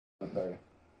7:30.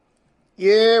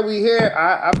 Yeah, we here.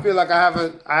 I feel like I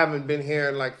haven't been here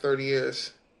in like 30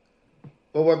 years.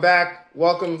 But we're back.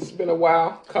 Welcome. It's been a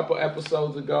while. Couple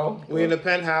episodes ago. We're in the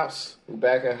penthouse. We're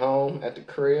back at home at the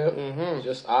crib. Mm-hmm.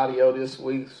 Just audio this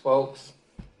week, folks.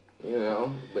 You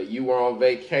know, but you were on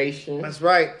vacation. That's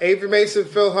right. Avery Mason,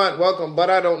 Phil Hunt, welcome. But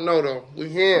I don't know though. We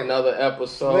here. Another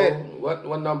episode. Lit.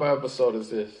 What number episode is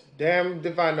this? Damn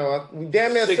if I know. We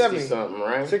damn near 60 70 something,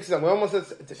 right? 60 something. We almost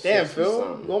at damn Phil.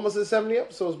 something. We almost at 70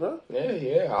 episodes, bro.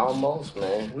 Yeah, almost,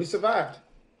 man. We survived.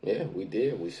 Yeah, we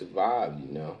did. We survived,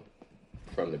 you know,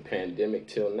 from the pandemic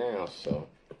till now. So,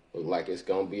 look like it's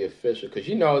gonna be official. Cause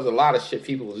you know, there's a lot of shit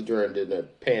people was doing during the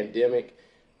pandemic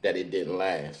that it didn't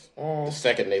last. The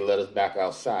second they let us back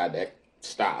outside, that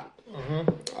stopped.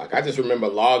 Like I just remember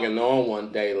logging on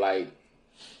one day, like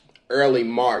early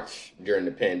March during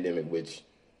the pandemic, which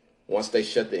once they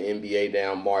shut the NBA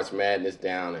down, March Madness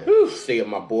down, and seeing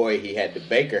my boy, he had the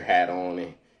baker hat on,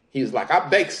 and he was like, I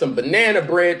baked some banana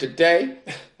bread today,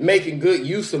 making good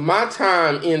use of my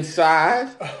time inside.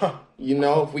 You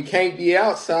know, if we can't be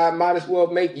outside, might as well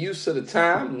make use of the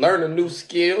time, learn a new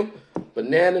skill.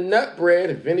 Banana nut bread,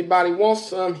 if anybody wants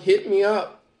some, hit me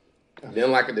up.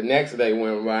 Then like the next day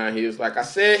went by, he was like, I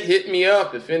said hit me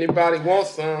up if anybody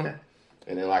wants some.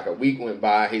 And then like a week went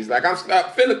by, he's like, I'm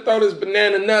finna throw this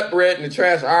banana nut bread in the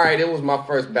trash. All right, it was my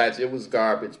first batch. It was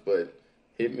garbage, but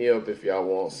hit me up if y'all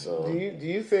want some. Do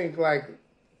you think like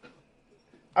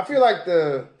I feel like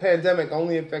the pandemic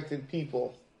only affected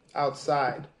people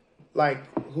outside, like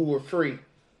who were free.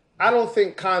 I don't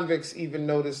think convicts even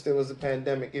noticed there was a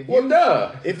pandemic. If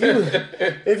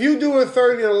you doing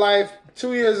 30 in life,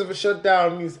 2 years of a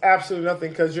shutdown means absolutely nothing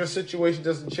because your situation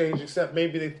doesn't change except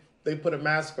maybe they put a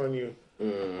mask on you. I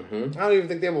don't even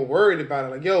think they were worried about it.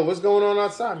 Like, yo, what's going on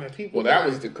outside, man? People. Well, that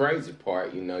was the crazy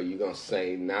part. You know, you're gonna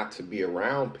say not to be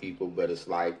around people, but it's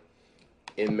like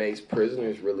inmates,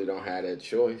 prisoners really don't have that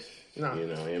choice. No. You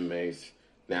know, inmates.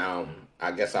 Now,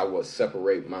 I guess I would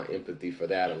separate my empathy for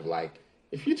that of like,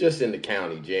 if you're just in the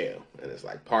county jail and it's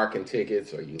like parking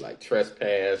tickets or you like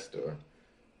trespassed or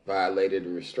violated a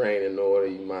restraining order,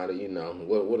 you might have, you know,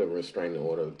 what a restraining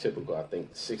order, typical, I think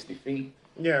 60 feet.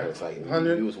 Yeah. And it's like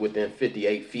you was within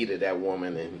 58 feet of that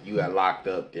woman and you got locked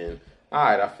up, then, all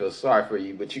right, I feel sorry for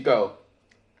you. But you go,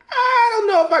 I don't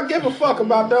know if I give a fuck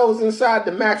about those inside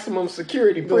the maximum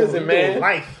security prison, man.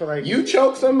 Life, like you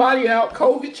choke somebody out,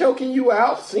 COVID choking you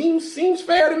out, seems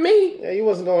fair to me. Yeah, you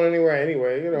wasn't going anywhere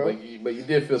anyway, you know. But you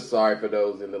did feel sorry for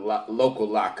those in the local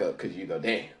lockup because you go,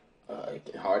 damn,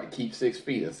 it's hard to keep 6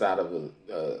 feet inside of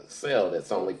a cell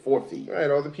that's only 4 feet.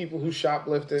 Right, all the people who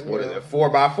shoplifted. What is it,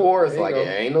 4x4? It's like, go. it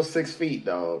ain't no 6 feet,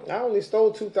 dog. I only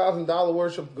stole $2,000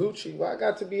 worth of Gucci. Well, I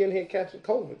got to be in here catching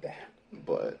COVID. Damn.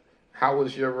 But how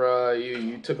was your,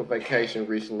 you took a vacation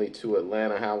recently to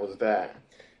Atlanta. How was that?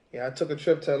 Yeah, I took a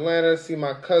trip to Atlanta, see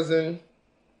my cousin.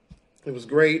 It was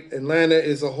great. Atlanta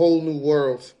is a whole new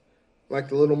world, like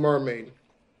the Little Mermaid.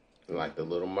 Like the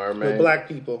Little Mermaid? With black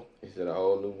people. Is it a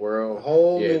whole new world? A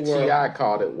whole new world. T.I.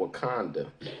 called it Wakanda.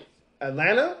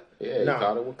 Atlanta? Yeah, he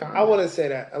called it Wakanda. I wouldn't say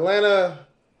that.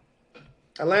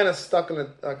 Atlanta's stuck in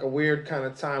a weird kind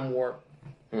of time warp.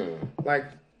 Like,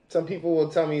 some people will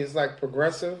tell me it's like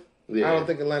progressive. Yeah. I don't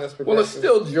think Atlanta's progressive. Well, it's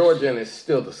still Georgia and it's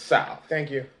still the South. Thank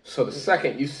you. So the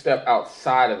second you step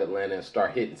outside of Atlanta and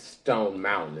start hitting Stone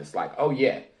Mountain, it's like, oh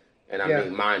yeah. And I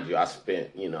mean, mind you, I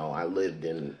lived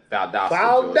in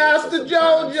Valdosta,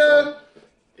 Georgia. So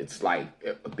it's like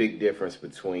a big difference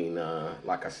between,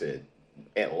 like I said,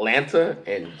 Atlanta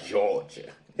and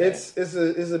Georgia. It's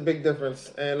a big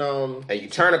difference. And you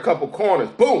turn a couple corners,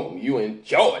 boom, you in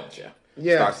Georgia.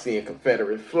 Yeah. Start seeing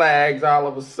Confederate flags all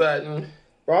of a sudden.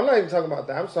 Bro, I'm not even talking about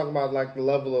that. I'm talking about like the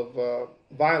level of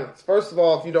violence. First of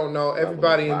all, if you don't know,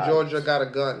 everybody in Georgia got a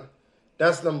gun.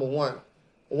 That's number one.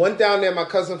 Went down there, my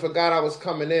cousin forgot I was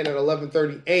coming in at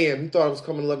 11:30 a.m. He thought I was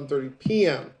coming 11:30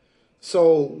 p.m.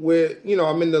 So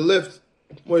I'm in the lift.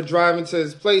 We're driving to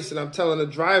his place, and I'm telling the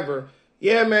driver,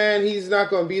 yeah, man, he's not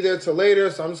going to be there till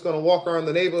later, so I'm just going to walk around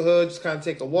the neighborhood, just kind of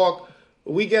take a walk.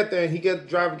 But we get there, and the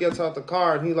driver gets out the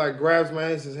car, and he like grabs my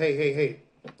hand and says, hey,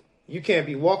 you can't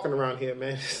be walking around here,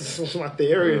 man. This is not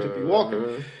the area to be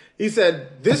walking. He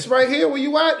said, this right here where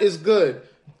you at is good.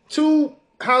 2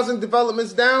 housing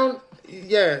developments down,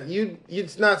 yeah,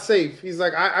 it's not safe. He's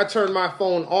like, I turn my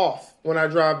phone off when I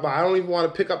drive by. I don't even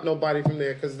want to pick up nobody from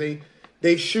there because they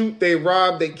shoot, they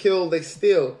rob, they kill, they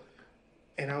steal.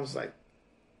 And I was like,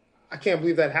 I can't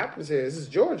believe that happens here. This is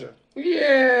Georgia.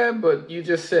 Yeah, but you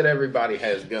just said everybody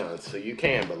has guns, so you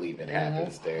can believe it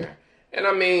happens there. And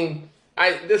I mean,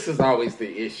 This is always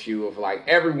the issue of like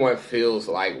everyone feels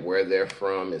like where they're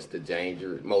from is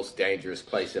the most dangerous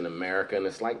place in America, and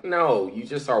it's like no, you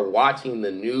just are watching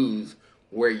the news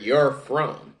where you're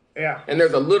from. Yeah. And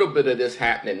there's a little bit of this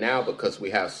happening now because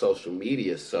we have social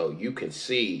media, so you can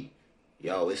see,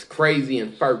 it's crazy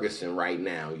in Ferguson right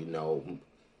now.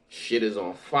 Shit is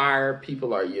on fire.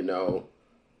 People are,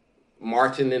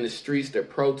 marching in the streets. They're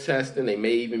protesting. They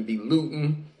may even be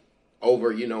looting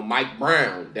over, Mike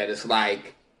Brown. That it's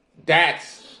like,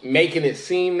 that's making it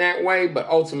seem that way. But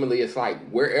ultimately, it's like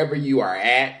wherever you are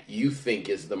at, you think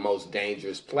is the most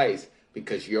dangerous place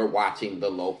because you're watching the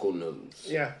local news.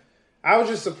 Yeah. I was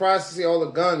just surprised to see all the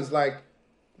guns. Like,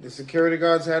 the security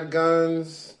guards had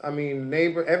guns. I mean,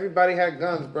 everybody had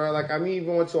guns, bro. Like, we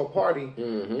even went to a party,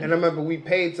 and I remember we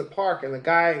paid to park, and the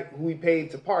guy who we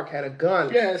paid to park had a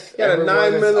gun. Yes, he had a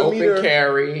 9mm open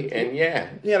carry, and yeah,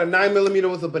 he had a 9mm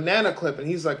with a banana clip, and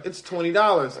he's like, "It's $20."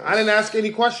 I didn't ask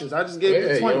any questions. I just gave him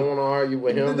 $20. You don't want to argue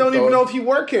with him. You don't even know if he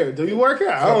work here. Do you work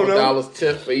here? I don't know. $2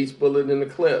 tip for each bullet in the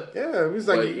clip. Yeah, he was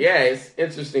like, it's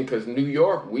interesting because New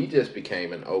York, we just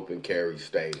became an open carry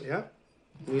state. Yeah.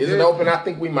 Is it open? I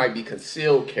think we might be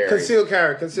concealed carry. Concealed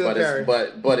carry.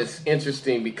 But it's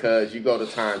interesting because you go to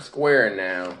Times Square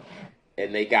now,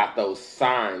 and they got those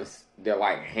signs. They're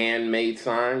like handmade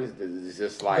signs. It's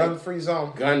just like gun-free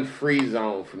zone. Gun-free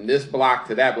zone from this block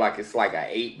to that block. It's like an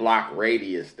 8-block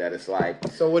radius. That it's like.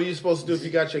 So what are you supposed to do if you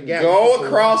got your gas? Go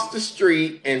across the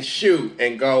street and shoot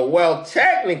and go. Well,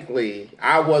 technically,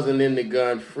 I wasn't in the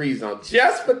gun-free zone.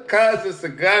 Just because it's a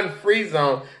gun-free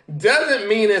zone doesn't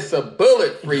mean it's a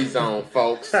bullet-free zone,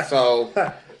 folks. So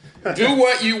do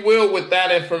what you will with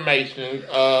that information.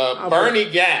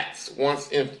 Bernie Gatz once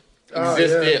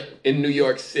existed in New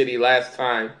York City last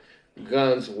time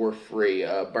guns were free.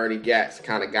 Bernie Gatz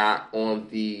kind of got on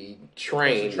the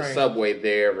train, the subway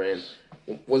there, and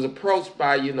was approached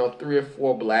by 3 or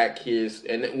 4 black kids.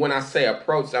 And when I say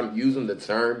approached, I'm using the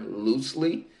term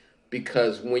loosely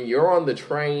because when you're on the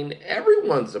train,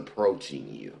 everyone's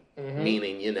approaching you. Mm-hmm.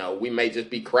 Meaning, we may just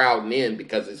be crowding in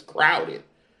because it's crowded.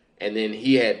 And then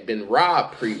he had been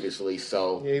robbed previously,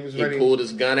 so he pulled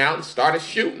his gun out and started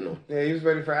shooting them. Yeah, he was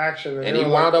ready for action. And he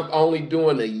wound up only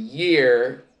doing a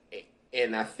year,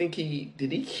 and I think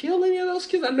did he kill any of those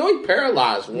kids? I know he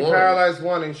paralyzed one. He paralyzed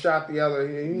one and shot the other.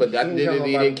 He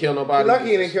didn't kill nobody? Lucky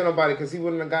he didn't kill nobody because he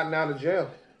wouldn't have gotten out of jail.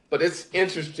 But it's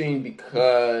interesting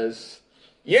because,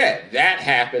 that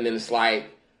happened, and it's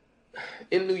like,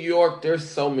 in New York, there's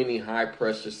so many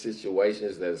high-pressure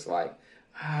situations that it's like,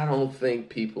 I don't think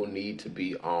people need to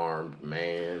be armed,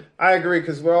 man. I agree,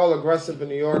 because we're all aggressive in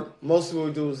New York. Most of what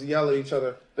we do is yell at each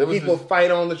other. People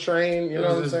fight on the train, you know what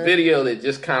I'm saying? There's this video that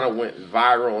just kind of went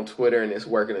viral on Twitter, and it's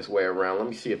working its way around. Let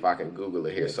me see if I can Google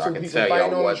it here so I can tell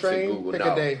y'all what to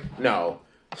Google. No.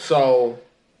 So,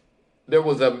 there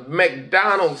was a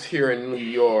McDonald's here in New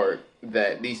York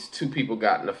that these 2 people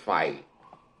got in a fight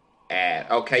at.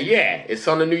 Okay, it's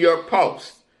on the New York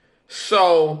Post.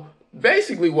 So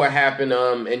basically what happened,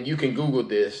 and you can Google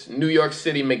this, New York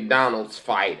City McDonald's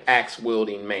fight,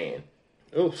 axe-wielding man.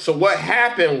 Ooh. So what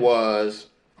happened was,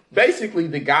 basically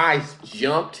the guys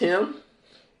jumped him,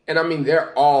 and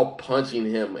they're all punching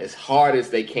him as hard as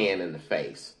they can in the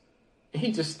face. And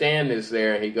he just stands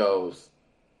there and he goes,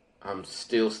 I'm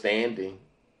still standing.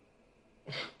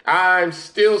 I'm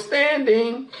still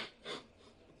standing.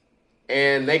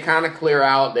 And they kind of clear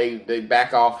out, they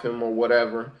back off him or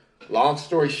whatever. Long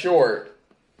story short,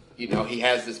 he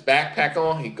has this backpack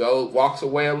on. He walks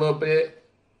away a little bit,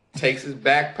 takes his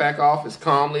backpack off as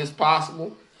calmly as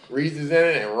possible, reaches in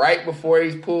it, and right before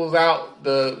he pulls out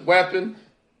the weapon,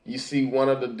 you see one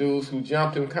of the dudes who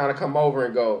jumped him kind of come over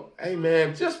and go, hey,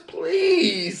 man, just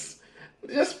please,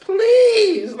 like,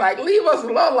 leave us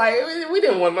alone. Like, we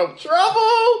didn't want no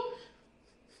trouble.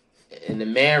 And the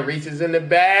man reaches in the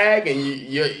bag, and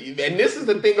and this is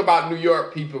the thing about New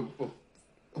York people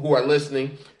who are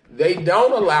listening, they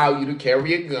don't allow you to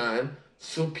carry a gun.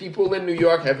 So people in New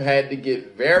York have had to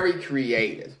get very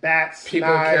creative. Bats, people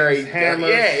knives, carry hammers.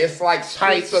 Yeah, it's like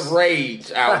Streets of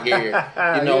Rage out here.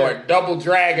 Or Double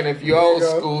Dragon if you're old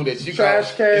school. That you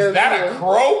trash cans. Is that a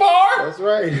crowbar? That's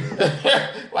right.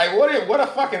 Like what a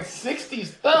fucking 60s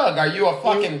thug. Are you a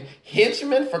fucking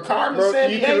henchman for Carmen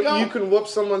Sandiego? You can whoop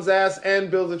someone's ass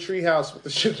and build a treehouse with the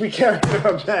shit we carry in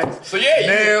our bags. So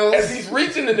as he's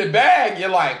reaching in the bag, you're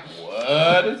like,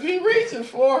 what is he reaching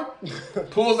for?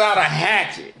 Pulls out a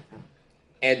hatchet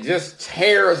and just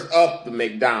tears up the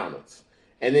McDonald's.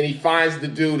 And then he finds the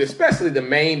dude, especially the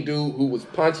main dude who was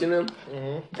punching him,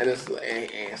 and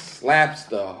slaps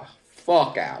the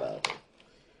fuck out of him.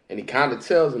 And he kind of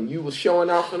tells him, you was showing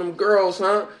off for them girls,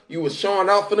 huh? You was showing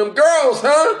off for them girls,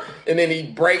 huh? And then he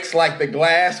breaks like the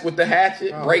glass with the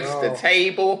hatchet, breaks the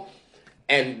table.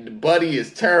 And Buddy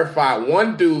is terrified.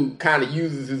 One dude kind of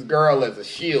uses his girl as a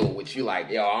shield, which you like,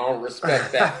 yo, I don't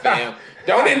respect that, fam.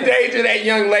 Don't endanger that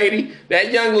young lady.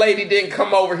 That young lady didn't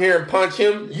come over here and punch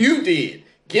him. You did.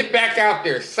 Get back out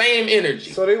there. Same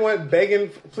energy. So they went begging,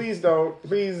 please don't.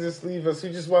 Please just leave us. You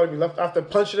just want to be left. After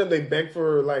punching him, they begged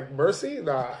for, like, mercy?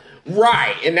 Nah.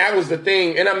 Right. And that was the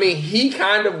thing. And, I mean, he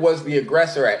kind of was the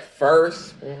aggressor at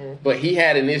first, but he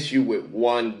had an issue with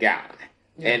one guy.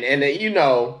 Yeah. And you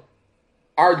know,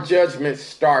 our judgment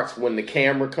starts when the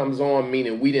camera comes on,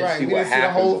 meaning we didn't see what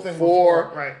happened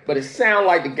before. Right. But it sounded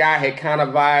like the guy had kind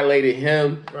of violated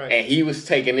him, and he was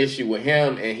taking issue with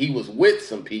him, and he was with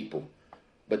some people.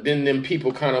 But then them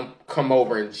people kind of come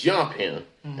over and jump him.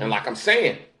 And like I'm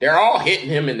saying, they're all hitting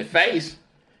him in the face.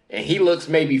 And he looks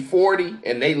maybe 40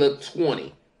 and they look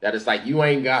 20. That is like, you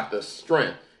ain't got the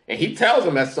strength. And he tells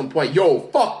them at some point, yo,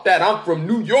 fuck that. I'm from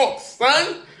New York,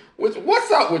 son. What's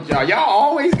up with y'all? Y'all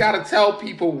always got to tell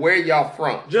people where y'all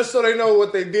from. Just so they know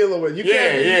what they're dealing with. You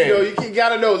got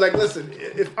to know. Like, listen,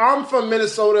 if I'm from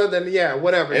Minnesota, then yeah,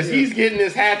 whatever. As he's getting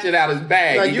his hatchet out his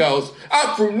bag, like he goes,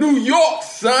 I'm from New York,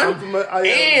 son.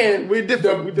 And we're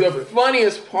different. The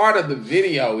funniest part of the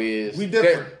video is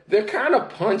they're kind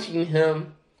of punching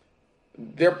him.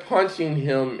 They're punching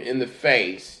him in the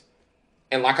face.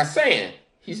 And like I'm saying,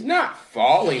 he's not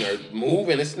falling or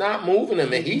moving. It's not moving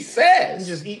him. And he says, he's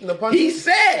just eating the punches. He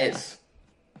says,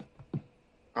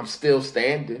 I'm still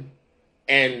standing.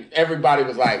 And everybody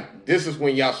was like, this is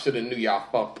when y'all should have knew y'all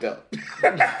fucked up.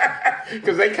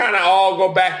 Because they kind of all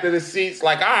go back to the seats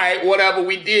like, all right, whatever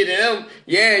we did to him.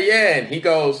 Yeah. And he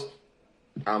goes,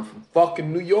 I'm from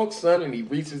fucking New York, son. And he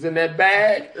reaches in that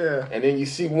bag. Yeah. And then you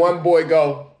see one boy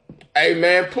go, hey,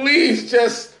 man, please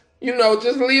just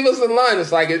leave us alone.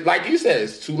 It's like you said,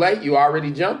 it's too late. You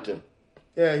already jumped him.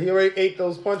 Yeah, he already ate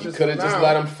those punches. He could have just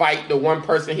let him fight the one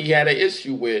person he had an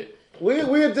issue with.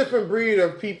 We're a different breed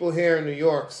of people here in New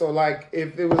York. So, like,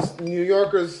 if it was New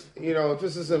Yorkers, you know, if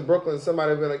this is in Brooklyn,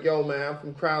 somebody would be like, yo, man, I'm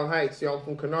from Crown Heights. Yo, I'm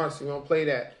from Canarsie. You don't play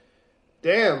that.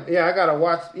 Damn. Yeah, I got to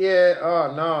watch. Yeah,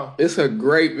 oh, no. It's a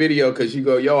great video because you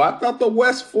go, yo, I thought the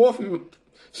West 4th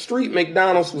Street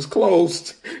McDonald's was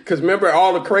closed. Because remember,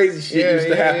 all the crazy shit used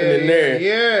to happen in there.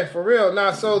 Yeah, for real.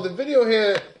 Now, so the video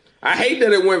here... I hate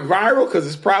that it went viral because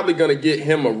it's probably going to get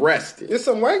him arrested. It's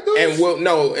some white dudes?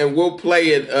 And we'll play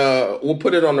it, we'll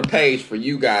put it on the page for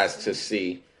you guys to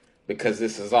see because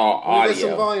this is all audio. Get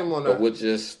some volume on that. But we'll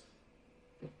just...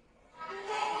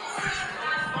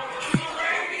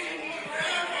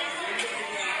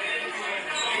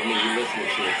 I mean, you listening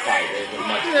to the fight.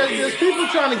 There's people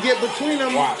trying to get between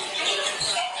them. Watch.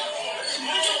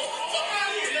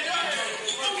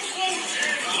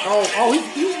 Oh, he's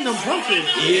eating them punches.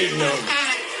 He is them.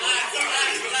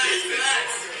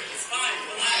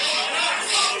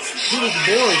 He was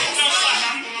bored.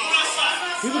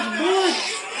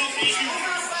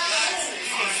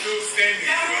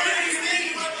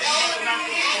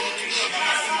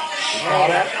 Oh,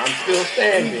 I'm still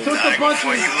standing. He took the punch. You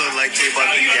look like you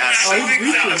about to get he's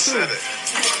reaching too.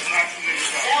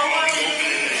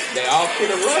 They all could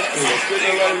have rushed him. They couldn't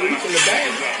have let him reach in the bag.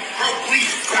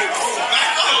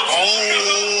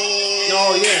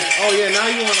 Oh yeah. Now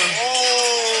you wanna?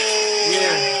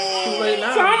 Yeah. Too late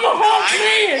now. So I'm a Hawk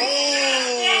man.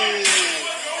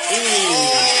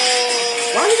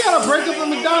 Why you gotta break up the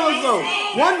McDonald's though?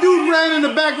 One dude ran in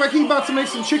the back like he about to make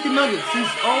some chicken nuggets. He's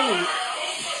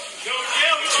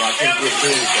Watch him get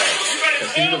through that.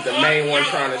 Because he was the main one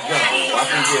trying to jump. Watch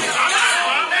him get it.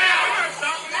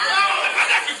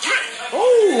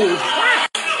 Oh,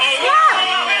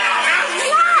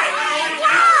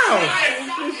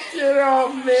 This shit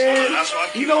off, man.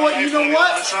 You know what? He gave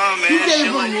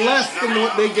him less than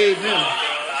what they gave him.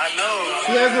 I know.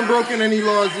 He hasn't broken any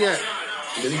laws yet.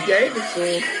 But he gave it to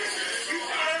him.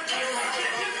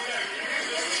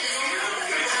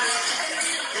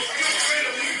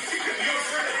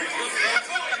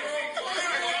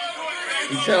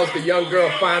 He tells the young girl,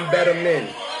 find better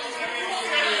men.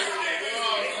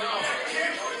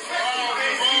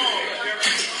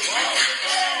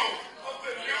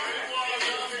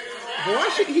 Why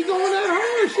should he going that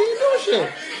hard? She ain't doing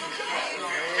shit.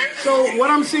 So what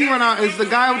I'm seeing right now is the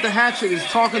guy with the hatchet is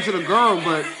talking to the girl,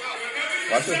 but...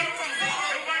 Watch it.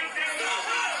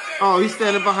 Oh, he's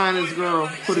standing behind his girl.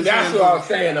 That's what I was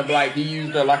saying of like he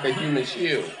used her like a human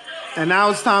shield. And now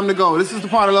it's time to go. This is the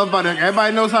part I love about it.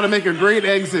 Everybody knows how to make a great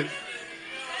exit.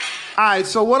 All right,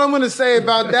 so what I'm going to say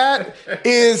about that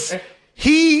is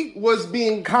he was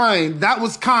being kind. That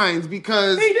was kind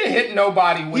because He didn't hit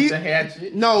nobody with the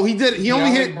hatchet. No, he did. He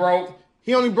only broke.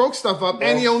 He only broke stuff up,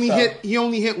 and he only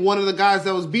hit one of the guys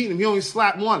that was beating him. He only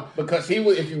slapped one. Because he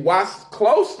was, if you watch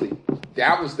closely,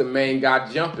 that was the main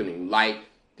guy jumping him. Like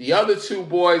the other two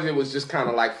boys, it was just kind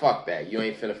of like, fuck that. You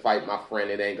ain't finna fight my friend.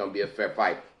 It ain't gonna be a fair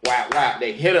fight. Whap, whap.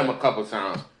 They hit him a couple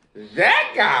times.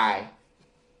 That guy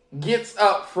gets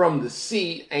up from the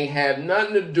seat, ain't had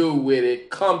nothing to do with it,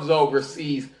 comes over,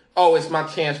 sees, oh, it's my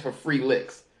chance for free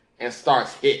licks, and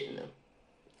starts hitting him.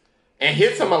 And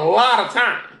hits him a lot of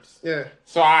times. Yeah.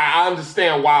 So I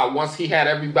understand why once he had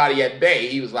everybody at bay,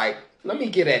 he was like, let me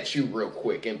get at you real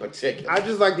quick in particular. I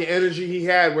just like the energy he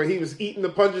had where he was eating the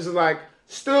punches and like,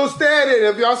 still standing.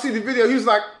 If y'all see the video, he was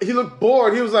like, he looked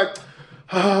bored. He was like,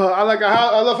 I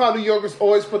love how New Yorkers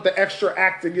always put the extra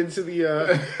acting into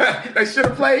the. They should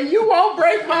have played "You Won't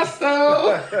Break My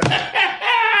Soul."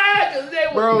 Because they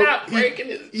was not breaking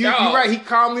his jaw. You're right. He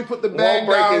calmly put the bag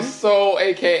Won't down. break his soul,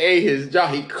 aka his jaw.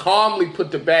 He calmly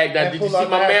put the bag down. Did you see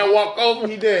my man walk over?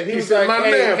 He did. He was said, like,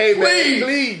 "My man, hey, please,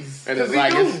 please." And it's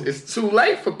like it's too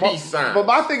late for peace signs. But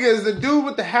my thing is, the dude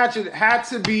with the hatchet had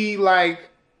to be like.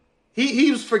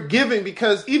 He was forgiving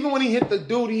because even when he hit the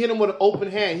dude, he hit him with an open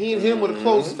hand. He hit him with a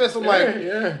closed fist. I'm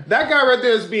that guy right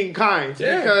there is being kind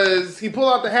because he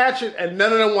pulled out the hatchet and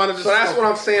none of them wanted to. So that's what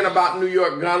I'm saying about New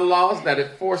York gun laws, that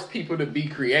it forced people to be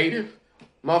creative.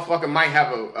 Motherfucker might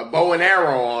have a bow and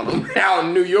arrow on them out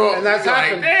in New York. And that's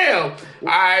like, damn. All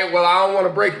right, well, I don't want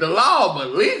to break the law,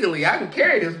 but legally I can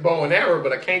carry this bow and arrow,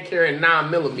 but I can't carry a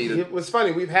 9mm. It was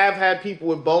funny. We have had people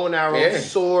with bow and arrows,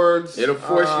 swords. It'll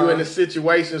force you into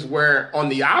situations where on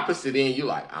the opposite end, you're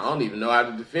like, I don't even know how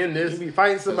to defend this. You be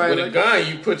fighting somebody with a gun,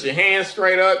 you put your hand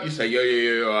straight up, you say,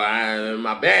 yo,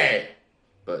 my bad.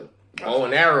 But bow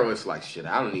and arrow, it's like, shit,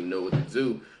 I don't even know what to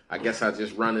do. I guess I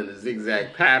just run in a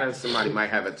zigzag pattern. Somebody might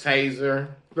have a taser.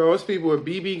 Bro, it's people with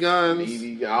BB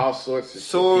guns, all sorts of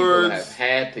swords, people have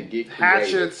had to get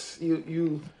creative. hatchets.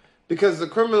 You because the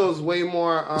criminal's way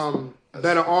more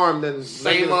better armed than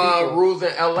same rules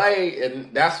in LA,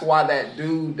 and that's why that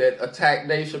dude that attacked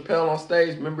Dave Chappelle on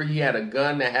stage, remember he had a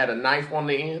gun that had a knife on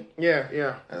the end?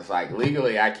 Yeah. It's like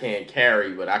legally I can't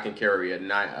carry, but I can carry a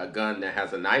gun that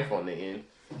has a knife on the end.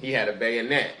 He had a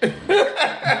bayonet.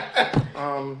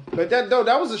 But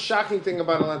that was a shocking thing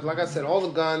about Atlanta. Like I said, all the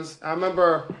guns. I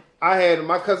remember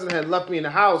my cousin had left me in the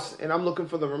house, and I'm looking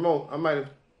for the remote. I might have,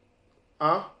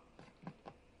 I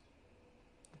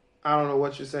don't know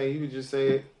what you're saying. You could just say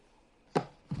it.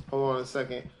 Hold on a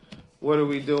second. What are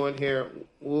we doing here?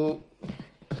 Yeah,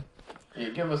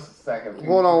 give us a second.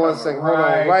 Hold on one second. Hold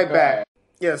on. Right back.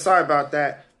 Yeah, sorry about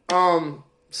that.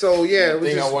 So yeah, the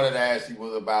thing I wanted to ask you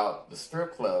was about the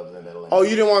strip clubs in Atlanta. Oh,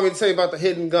 you didn't want me to tell you about the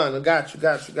hidden gun? I got you.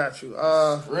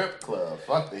 Strip club,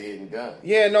 fuck the hidden gun.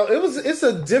 Yeah, no, it's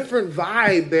a different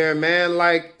vibe there, man.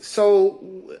 Like, so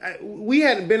we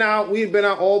had been out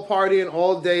all partying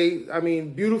all day. I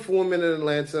mean, beautiful women in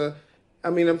Atlanta. I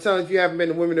mean, I'm telling you, if you haven't been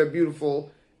to women, they're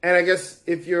beautiful. And I guess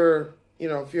if you're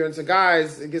into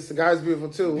guys, it gets the guys beautiful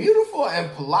too. Beautiful and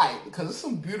polite, because there's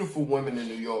some beautiful women in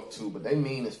New York too, but they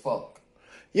mean as fuck.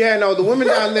 Yeah, no, the women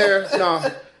down there,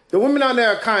 the women down there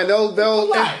are kind.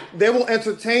 They will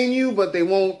entertain you, but they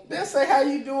won't. They'll say how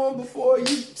you doing before you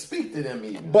speak to them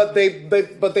even. But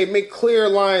they make clear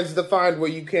lines defined where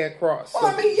you can't cross. Well,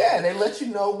 I mean, they let you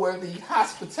know where the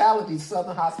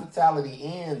Southern hospitality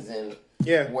ends, and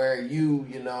where you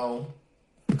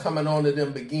coming on to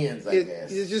them begins. I guess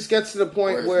it just gets to the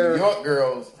point where New York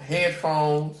girls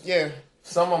headphones. Yeah.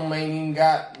 Some of them ain't even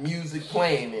got music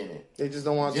playing in it. They just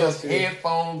don't want to just talk to you.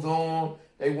 headphones on.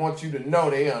 They want you to know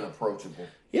they unapproachable.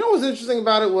 You know what's interesting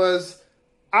about it was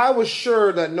I was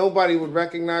sure that nobody would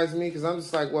recognize me because I'm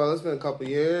just like, well, it's been a couple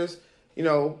of years.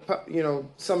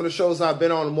 Some of the shows I've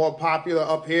been on are more popular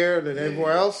up here than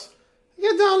everywhere else. I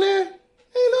get down there,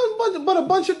 ain't nothing but a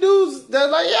bunch of dudes that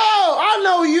like, yo, I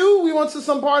know you. We went to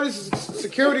some parties.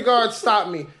 Security guards stopped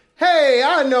me. Hey,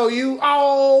 I know you.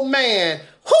 Oh man.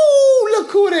 Look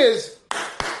who it is.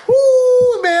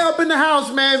 Man, up in the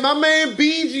house, man. My man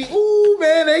BG.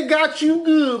 Man, they got you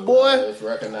good, boy. Just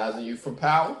recognizing you for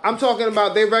power. I'm talking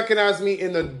about they recognize me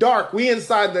in the dark. We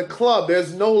inside the club.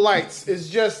 There's no lights. It's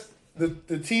just the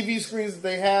TV screens that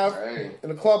they have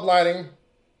and the club lighting.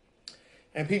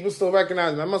 And people still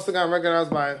recognize me. I must have gotten recognized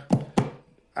by...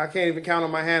 I can't even count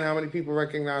on my hand how many people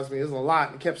recognize me. There's a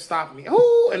lot. It kept stopping me.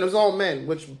 And it was all men,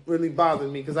 which really bothered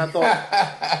me because I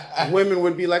thought women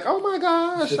would be like, "Oh my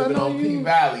gosh, should have been on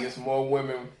P-Valley." It's more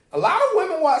women. A lot of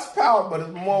women watch Power, but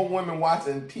it's more women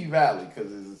watching P-Valley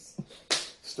because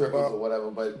it's strippers or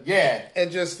whatever. But yeah, it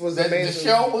just was the amazing.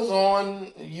 show was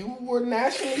on. You were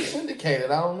nationally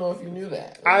syndicated. I don't know if you knew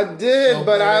that. I did,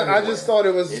 but I just thought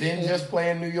it was. It didn't just play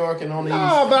in New York and on the East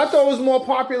No, but I thought it was more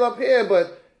popular up here.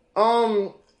 But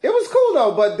it was cool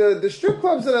though. But the strip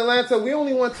clubs in Atlanta, we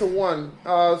only went to one.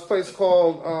 This place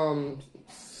called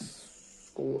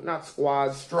not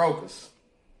Squads.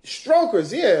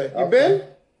 Strokers, yeah. You been?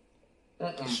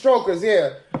 Strokers,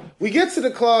 yeah. We get to the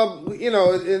club, you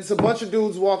know, it's a bunch of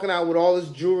dudes walking out with all this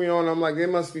jewelry on. I'm like, they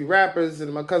must be rappers.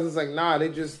 And my cousin's like, nah, they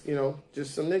just, you know,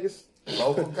 just some niggas.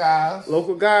 Local guys.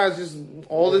 Local guys, just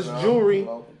all this jewelry.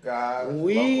 Local guys.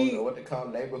 Local, what they call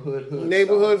neighborhood hoods.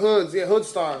 Neighborhood hoods, yeah, hood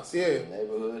stars, yeah.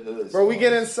 Neighborhood hoods. Bro, we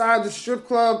get inside the strip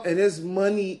club and there's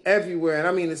money everywhere. And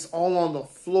I mean, it's all on the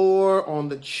floor, on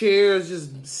the chairs,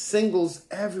 just singles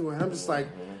everywhere. And I'm just like,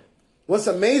 what's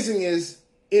amazing is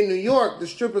in New York, the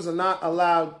strippers are not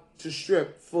allowed to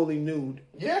strip fully nude.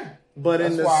 Yeah. But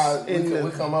that's in why the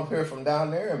we come up here from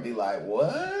down there and be like,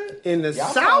 what? In the y'all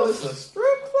South? call this a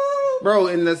strip club? Bro,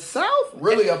 in the South?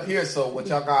 Really up here, so what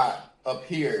y'all got up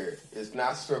here is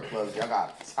not strip clubs. Y'all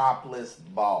got topless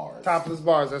bars. Topless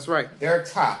bars, that's right. They're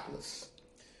topless.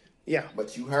 Yeah.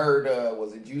 But you heard,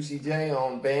 was it Juicy J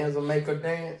on Bands Will Make Her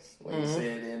Dance? When he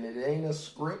said, and it ain't a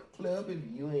strip club if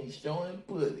you ain't showing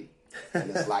pussy. And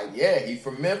it's like, yeah, he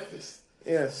from Memphis.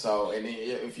 Yeah. So, and then,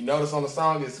 if you notice on the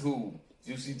song, it's who?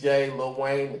 Juicy J, Lil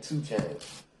Wayne, and 2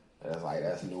 Chainz. And it's like,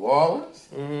 that's New Orleans,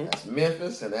 that's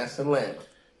Memphis, and that's Atlanta.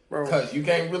 Because you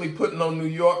can't really put no New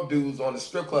York dudes on the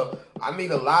strip club. I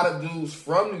meet a lot of dudes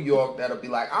from New York that'll be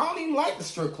like, I don't even like the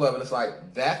strip club. And it's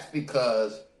like, that's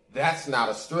because that's not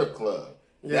a strip club.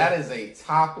 Yeah. That is a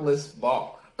topless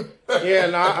bar. Yeah,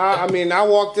 and I mean, I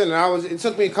walked in and it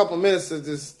took me a couple minutes to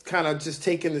just kind of just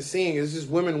take in the scene. It's just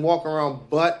women walking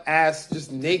around butt ass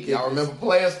just naked. Y'all remember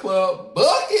Players Club?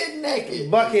 Bucket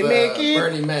naked. Bucket naked.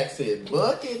 Bernie Mac said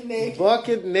bucket naked.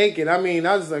 Bucket naked. I mean,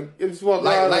 I was like, it was walking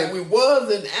around. Like we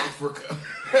was in Africa.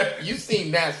 You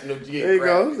seen National Geographic. There you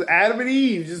go. It was Adam and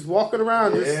Eve just walking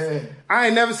around. Yeah. I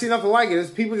ain't never seen nothing like it. It's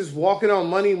people just walking on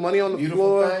money on the Beautiful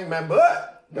floor. Thing, man.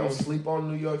 But don't sleep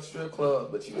on New York strip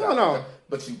club. But you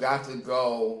got to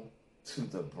go to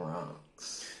the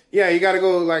Bronx. Yeah, you got to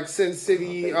go like Sin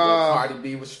City. Cardi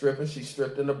B was stripping. She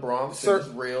stripped in the Bronx. It was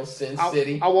real. Sin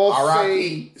City. I will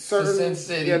say certain Sin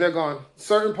City. Yeah, they're gone.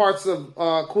 Certain parts of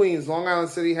Queens, Long Island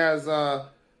City has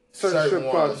certain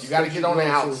strip clubs. You got to get on the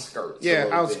outskirts. Yeah,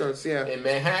 outskirts. Yeah. In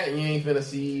Manhattan, you ain't finna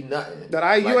see nothing.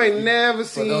 You ain't never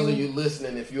seen. For those of you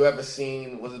listening, if you ever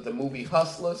seen, was it the movie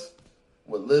Hustlers?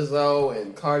 With Lizzo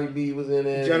and Cardi B was in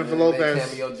it. Jennifer Lopez.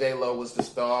 Cameo J-Lo was the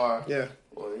star. Yeah.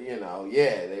 Well,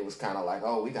 they was kind of like,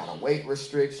 oh, we got a weight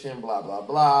restriction, blah, blah,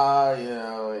 blah,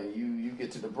 and you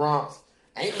get to the Bronx.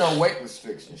 Ain't no weight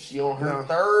restriction. She on her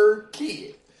third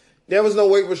kid. There was no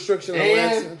weight restriction in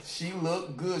Atlanta. And she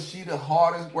looked good. She the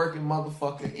hardest working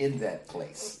motherfucker in that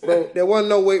place. Bro, there wasn't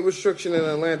no weight restriction in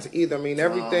Atlanta either. I mean,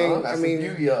 everything. That's the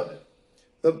beauty of it.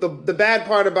 The bad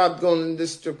part about going to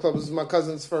this strip club was my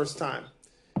cousin's first time.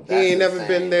 He ain't never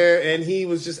been there, and he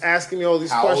was just asking me all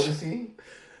these questions. How old is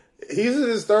he? He's in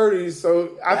his 30s,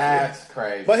 so that's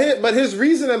crazy. But his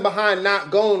reasoning behind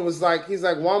not going was like, he's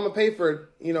like, well, I'm gonna pay for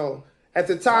it. At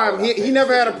the time, he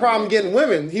never had a problem getting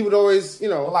women. He would always,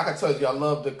 Well, like I told you, I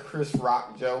love the Chris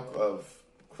Rock joke of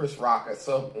Chris Rock at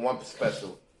one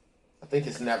special. I think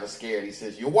it's Never Scared. He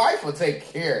says, your wife will take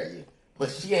care of you, but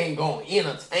she ain't gonna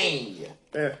entertain you.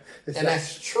 Yeah, and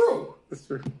that's true. That's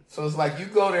true. So it's like you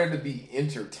go there to be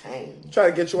entertained. Try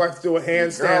to get your wife to do a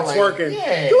handstand twerking.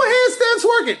 Yeah. Do a handstand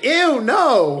twerking. Ew,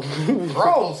 no.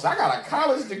 Gross. I got a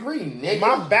college degree, nigga.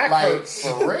 My back hurts.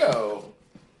 For real.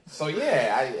 So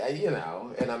yeah, I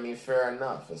and I mean, fair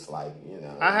enough. It's like,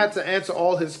 I had to answer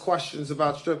all his questions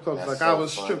about strip clubs. Like I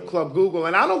was strip club Google,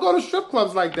 and I don't go to strip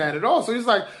clubs like that at all. So he's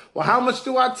like, well, how much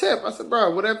do I tip? I said,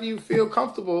 bro, whatever you feel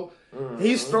comfortable. Mm-hmm.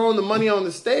 He's throwing the money on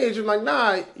the stage. I'm like,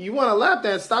 nah, you want a lap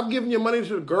dance? Stop giving your money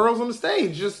to the girls on the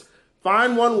stage. Just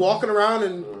find one walking around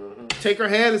and take her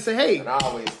hand and say, hey. And I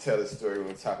always tell this story when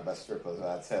we talk about strip clubs.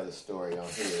 I tell this story on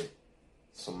here.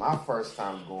 So my first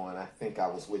time going, I think I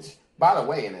was with, by the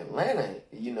way, in Atlanta,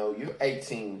 you're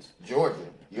 18, Georgia,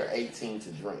 you're 18 to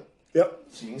drink. Yep.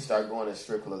 So you can start going to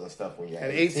strip clubs and stuff when you're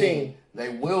 18. They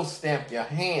will stamp your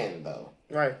hand, though.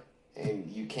 Right. And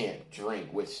you can't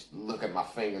drink, which, look at my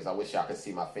fingers. I wish y'all could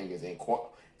see my fingers in air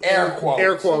quotes.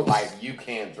 Air quotes. Like, you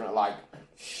can't drink. Like,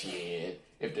 shit.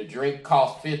 If the drink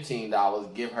costs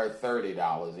 $15, give her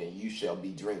 $30 and you shall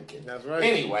be drinking. That's right.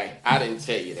 Anyway, I didn't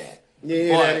tell you that.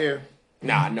 Yeah, that here.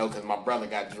 Nah, I know, because my brother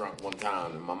got drunk one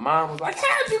time, and my mom was like,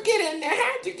 how'd you get in there?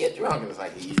 How'd you get drunk? And it's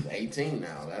like, he's 18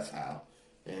 now. That's how.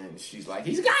 And she's like,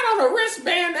 he's got on a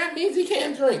wristband. That means he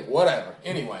can't drink. Whatever.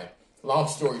 Anyway, long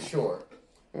story short.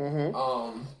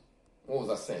 What was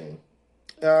I saying?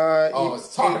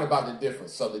 It's talking about the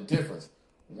difference. So the difference,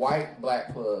 white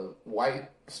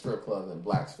strip clubs and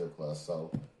black strip clubs.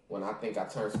 So when I think I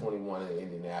turned 21 in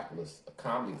Indianapolis, a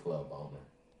comedy club owner,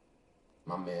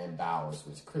 my man Bowers,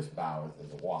 which Chris Bowers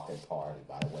is a walking party,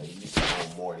 by the way. He used to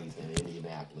own Morty's in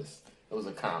Indianapolis. It was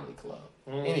a comedy club.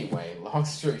 Anyway, long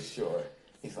story short,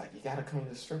 he's like, you gotta come to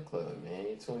the strip club, man.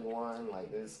 You're 21,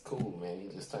 like, this is cool, man. You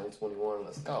just turned 21,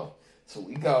 let's go. So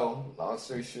we go, long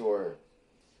story short,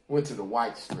 went to the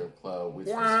white strip club, which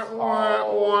was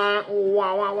called,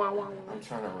 I'm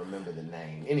trying to remember the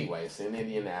name. Anyway, it's in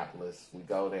Indianapolis. We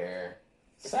go there.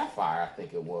 Sapphire, I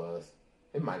think it was.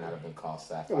 It might not have been called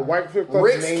Sapphire. The white strip club.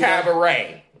 Rick's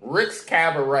Cabaret. Rick's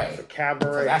Cabaret. The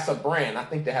Cabaret. That's a brand. I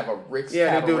think they have a Rick's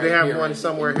Cabaret. Yeah, they do. They have one in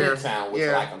somewhere here. Midtown, which,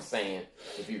 like I'm saying,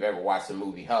 if you've ever watched the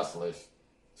movie Hustlers,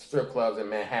 strip clubs in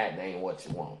Manhattan ain't what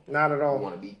you want. Not at all. You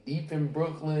want to be deep in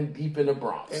Brooklyn, deep in the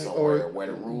Bronx, and, somewhere where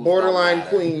the rules borderline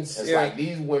Queens. It's like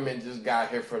these women just got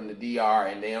here from the DR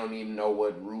and they don't even know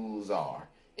what rules are.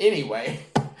 Anyway,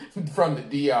 from the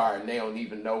DR and they don't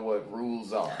even know what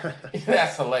rules are.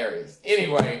 That's hilarious.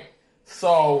 Anyway,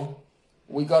 so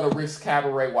we go to Rick's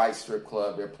Cabaret White Strip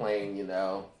Club. They're playing,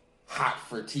 Hot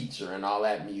for Teacher and all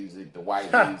that music, the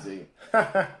white music.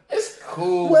 It's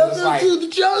cool. Welcome to the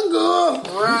jungle.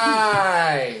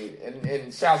 Right.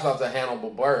 And shouts out to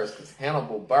Hannibal Buress, because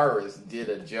Hannibal Buress did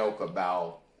a joke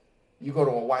about you go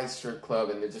to a white strip club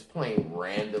and they're just playing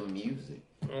random music.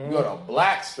 You go to a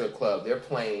black strip club, they're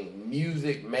playing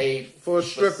music made for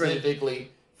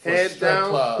specifically for head strip down,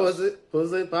 clubs.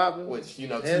 pussy popping. Which, 2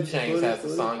 Chainz has the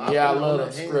song, Yeah, I love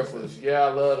them strippers. Yeah, I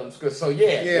love them strippers. So,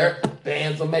 their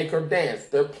bands will make her dance.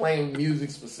 They're playing music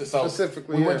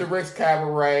specifically. We went to Rick's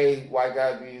Cabaret, white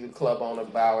guy be the club owner,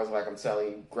 Bowers, like I'm telling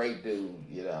you, great dude,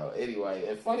 Anyway,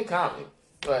 and funny comic.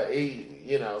 But,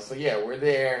 we're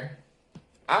there.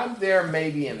 I'm there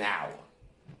maybe an hour.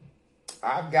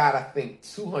 I've got, I think,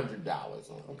 $200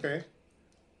 on me. Okay.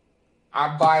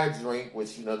 I buy a drink,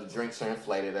 which, the drinks are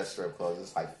inflated at strip clubs.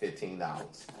 It's like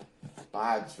 $15.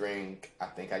 Buy a drink. I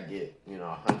think I get,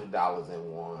 $100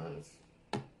 in ones.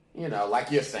 Like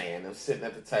you're saying, I'm sitting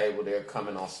at the table. They're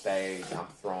coming on stage. I'm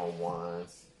throwing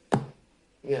ones.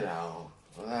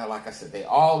 Like I said,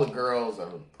 all the girls are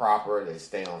proper. They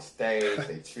stay on stage.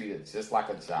 They treat it just like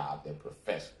a job. They're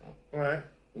professional. Right.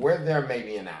 We're there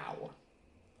maybe an hour.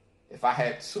 If I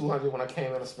had 200 when I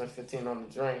came in, I spent 15 on the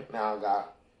drink. Now I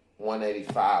got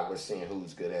 185. We're seeing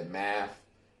who's good at math.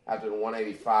 After the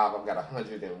 185, I've got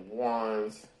 100 in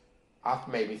ones. I've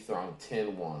maybe thrown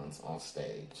 10 ones on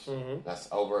stage. Mm-hmm. That's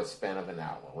over a span of an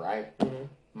hour, right? Mm-hmm.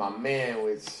 My man,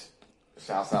 which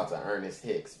shouts out to Ernest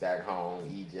Hicks back home,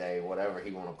 EJ, whatever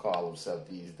he want to call himself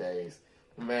these days.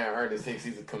 My man Ernest Hicks,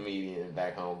 he's a comedian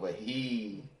back home, but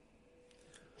he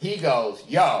goes,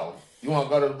 yo, you want to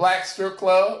go to the black strip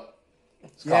club?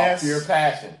 It's called Pure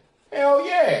Passion. Hell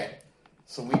yeah.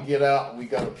 So we get up, we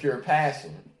go to Pure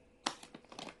Passion.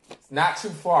 It's not too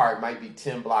far. It might be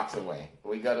 10 blocks away.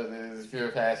 We go to this Pure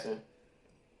Passion.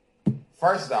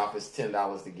 First off, it's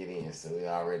 $10 to get in, so we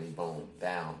already, boom,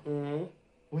 down. Mm-hmm.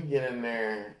 We get in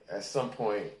there. At some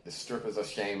point, the strippers are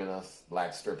shaming us.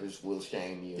 Black strippers will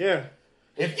shame you. Yeah.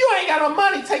 If you ain't got no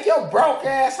money, take your broke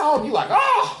ass home. You like,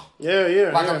 oh!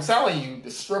 Yeah. I'm telling you,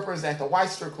 the strippers at the white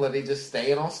strip club, they just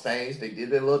stayed on stage. They did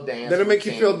their little dance. They don't make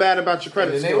you feel bad about your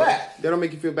credit score. They left. They don't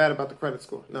make you feel bad about the credit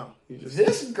score. No.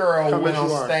 This girl went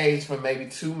on stage for maybe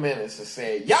 2 minutes and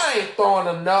said, y'all ain't throwing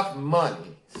enough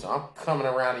money. So I'm coming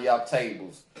around to y'all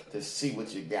tables to see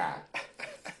what you got.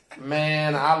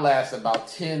 Man, I lasted about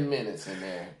 10 minutes in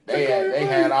there. They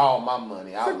had all my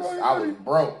money. I was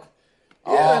broke.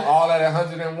 Yeah. All that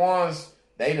 101s,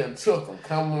 they done took them.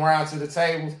 Come around to the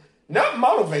tables. Nothing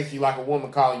motivates you like a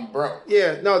woman calling you broke.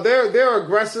 Yeah, no, they're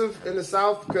aggressive in the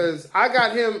South because I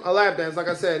got him a lap dance. Like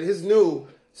I said, his new.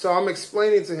 So I'm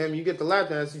explaining to him, you get the lap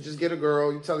dance, you just get a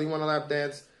girl, you tell her you want a lap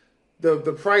dance.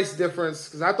 The price difference,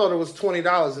 because I thought it was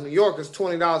 $20. In New York, it's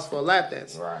 $20 for a lap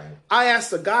dance. Right. I asked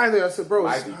the guy there, I said, bro. It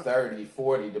might be 30,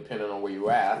 40, depending on where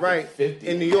you at. Right. 50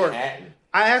 in New York. Manhattan.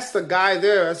 I asked the guy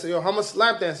there, I said, yo, how much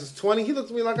lap dance is 20? He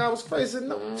looked at me like I was crazy.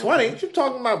 No, 20? What you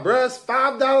talking about, bruh? It's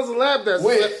 $5 a lap dance.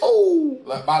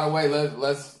 Like, by the way,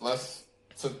 let's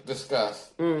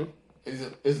discuss.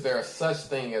 Is there such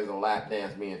thing as a lap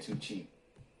dance being too cheap?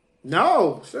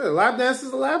 No, sure. Lap dance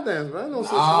is a lap dance, man. No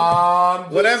such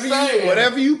I'm whatever saying.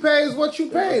 whatever you pay is what you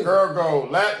pay. If a girl go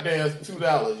lap dance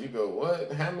 $2. You go,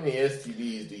 what? How many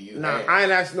STDs do you have? I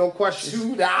ain't asking no questions.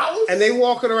 $2? And they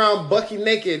walking around bucky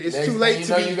naked. It's too late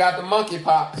to be. You got the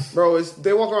monkeypox, bro.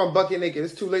 They walk around bucky naked.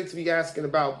 It's too late to be asking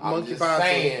about monkeypox. I'm just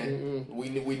saying,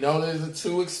 we know those are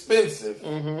too expensive.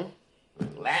 Mm-hmm.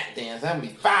 Lap dance, that would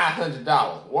be $500.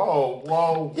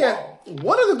 Whoa. Yeah,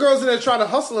 one of the girls in there tried to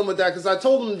hustle him with that because I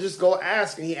told him to just go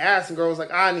ask, and he asked, and the girl was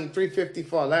like, "I need $350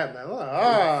 for a lap dance."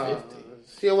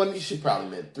 She probably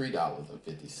meant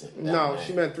 $3.50. No,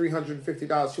 she meant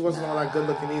 $350. She wasn't all that good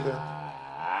looking either.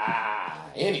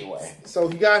 Anyway, so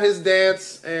he got his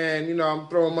dance, and I'm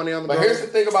throwing money on the. But girl. here's the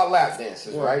thing about lap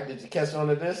dances, right? Did you catch on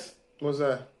to this? What's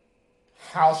that?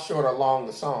 How short or long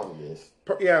the song is.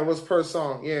 Yeah, it was per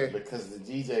song. Yeah, because the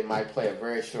DJ might play a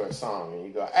very short song, and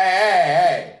you go,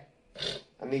 "Hey,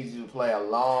 I need you to play a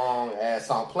long ass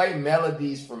song. Play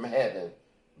Melodies from Heaven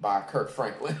by Kirk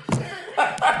Franklin."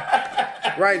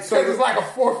 Right, so it's like a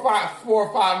 4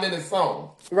 or 5 minute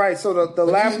song. Right, so the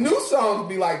lap these new songs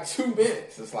be like 2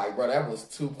 minutes. It's like, bro, that was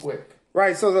too quick.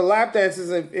 Right, so the lap dances,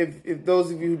 if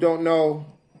those of you who don't know,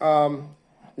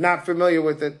 not familiar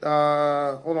with it,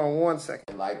 hold on one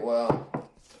second. Like, well,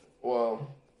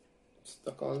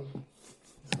 stuck on.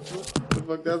 What the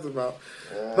fuck that's about?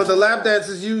 But the lap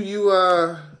dances, you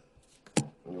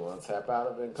want to tap out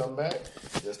of it and come back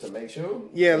just to make sure?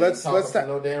 Yeah, let's tap.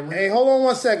 No damn reason. Hey, hold on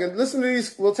one second. Listen to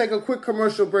these. We'll take a quick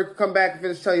commercial break. We'll come back and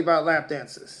finish tell you about lap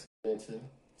dances. Into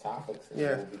topics.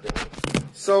 Yeah.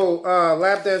 So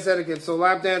lap dance etiquette. So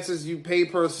lap dances, you pay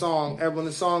per song, and when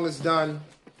the song is done,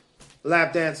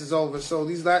 lap dance is over. So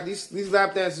these lap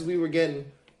dances we were getting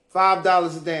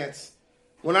 $5 a dance.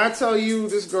 When I tell you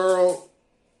this girl,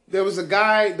 there was a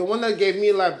guy, the one that gave me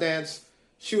a lap dance,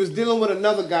 she was dealing with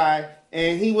another guy,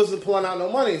 and he wasn't pulling out no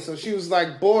money. So she was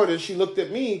like bored, and she looked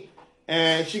at me,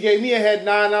 and she gave me a head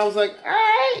nod, and I was like, all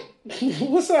right,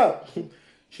 what's up?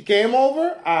 She came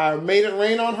over, I made it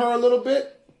rain on her a little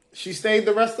bit. She stayed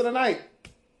the rest of the night.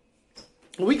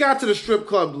 We got to the strip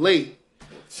club late.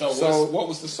 So what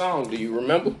was the song? Do you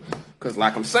remember? Because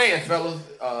like I'm saying, fellas,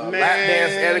 lap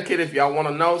dance etiquette, if y'all want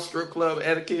to know strip club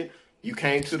etiquette, you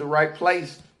came to the right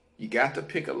place. You got to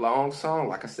pick a long song.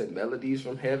 Like I said, Melodies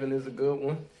from Heaven is a good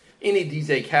one. Any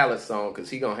DJ Khaled song,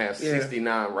 because he going to have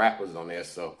 69 rappers on there.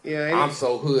 So I'm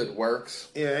So Hood works.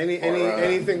 Yeah,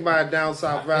 anything by a down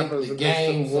south rapper is a good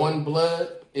Game One Blood.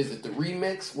 Is it the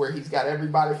remix where he's got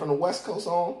everybody from the West Coast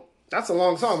on? That's a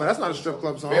long song, man. That's not a strip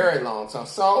club song. Very long song.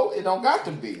 So it don't got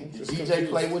to be. The DJ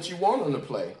play what you want him to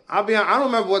play. I don't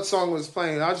remember what song was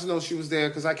playing. I just know she was there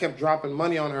because I kept dropping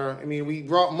money on her. I mean, we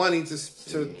brought money to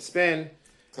spend.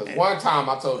 Because one time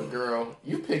I told a girl,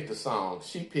 you picked a song.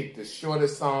 She picked the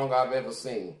shortest song I've ever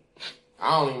seen.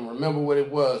 I don't even remember what it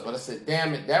was, but I said,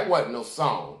 damn it, that wasn't no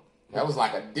song. That was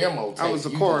like a demo tape. That was a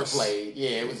chorus. Played. Yeah,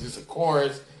 it was just a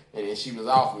chorus, and then she was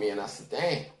off me, and I said,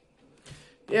 damn.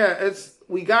 Yeah,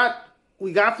 we got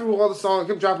through all the songs,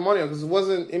 kept dropping money on because it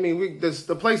wasn't. I mean,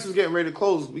 the place was getting ready to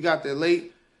close. We got there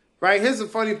late, right? Here's the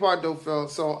funny part, though, Phil.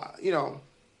 So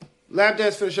lap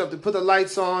dance finish up. They put the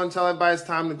lights on, tell everybody it's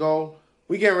time to go.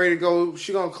 We getting ready to go.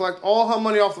 She gonna collect all her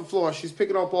money off the floor. She's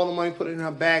picking up all the money, put it in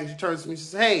her bag. She turns to me, she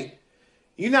says, "Hey,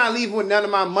 you're not leaving with none of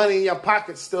my money in your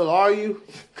pocket, still, are you?"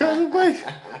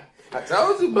 I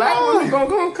told you, black women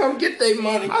gonna come get their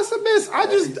money. I said, "Miss,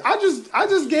 I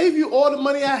just gave you all the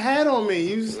money I had on me."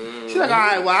 She's like, "All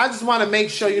right, well, I just want to make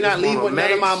sure you're not leaving with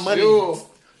none of my money.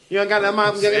 You ain't got no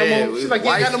more." She's like,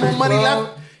 "You ain't got no more money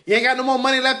left. You ain't got no more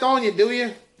money left on you, do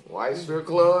you?" White strip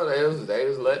club, they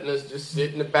was letting us just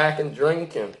sit in the back and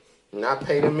drink and not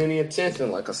pay them any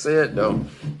attention. Like I said, though,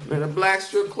 man, a black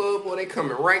strip club, boy, they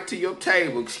coming right to your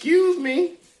table. Excuse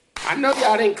me, I know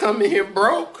y'all didn't come in here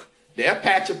broke. They'll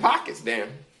pat your pockets down.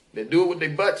 They do it with their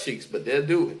butt cheeks, but they'll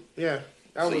do it. Yeah.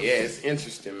 It's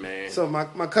interesting, man. So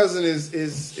my cousin is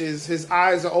his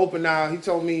eyes are open now. He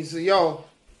told me, he said, "Yo,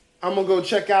 I'm gonna go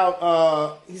check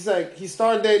out." He's like, he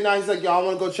started dating now. He's like, "Yo, I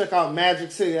want to go check out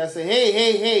Magic City." I said,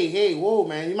 "Hey, whoa,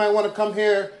 man, you might want to come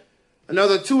here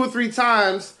another 2 or 3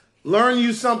 times, learn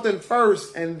you something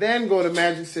first, and then go to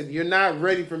Magic City. You're not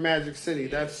ready for Magic City."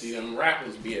 See, them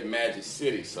rappers be at Magic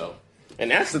City, so.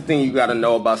 And that's the thing you got to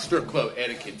know about strip club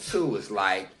etiquette too. Is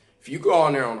like if you go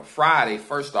on there on a Friday,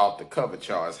 first off, the cover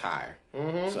charge is higher,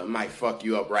 so it might fuck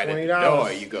you up right at the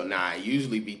door. You go, nah, it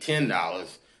usually be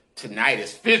 $10. Tonight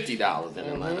is $50 in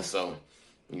Atlanta, so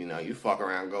you fuck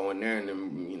around going there and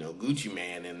then Gucci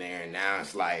Man in there, and now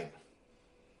it's like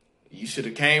you should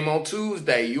have came on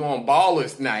Tuesday. You on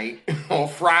Ballers night on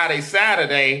Friday,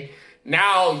 Saturday.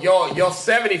 Now your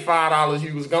 $75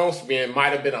 you was gonna spend might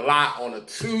have been a lot on a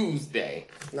Tuesday,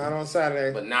 Not on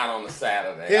Saturday. but not on a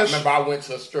Saturday. Yeah, I remember I went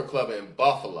to a strip club in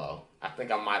Buffalo. I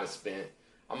think I might have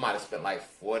spent like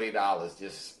 $40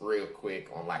 just real quick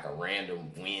on like a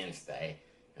random Wednesday.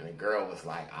 And the girl was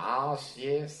like, "Oh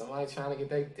shit, somebody trying to get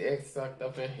their dick sucked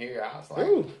up in here." I was like,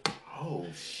 Ooh. "Oh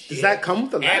shit!" Does that come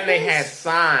with the And they had license?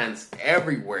 signs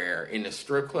everywhere in the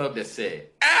strip club that said,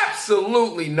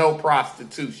 "Absolutely no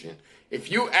prostitution. If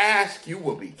you ask, you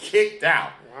will be kicked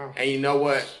out." Wow. And you know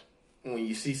what? When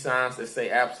you see signs that say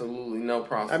 "absolutely no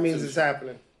prostitution," That means it's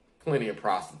happening. plenty of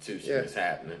prostitution Yeah. is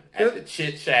happening at the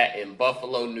Chit Chat in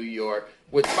Buffalo, New York.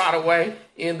 Which, by the way,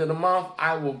 end of the month,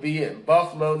 I will be in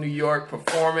Buffalo, New York,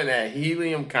 performing at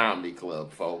Helium Comedy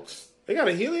Club, folks. They got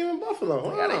a Helium in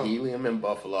Buffalo. I got a Wow. Helium in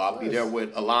Buffalo. I'll be Nice. there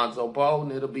with Alonzo Ball,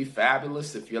 and it'll be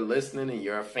fabulous. If you're listening and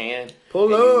you're a fan,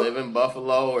 Pull and you up. live in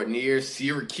Buffalo or near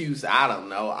Syracuse, I don't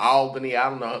know, Albany, I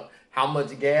don't know how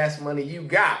much gas money you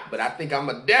got, but I think I'm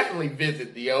gonna definitely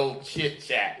visit the old Chit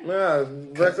Chat. Yeah,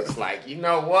 It's like, you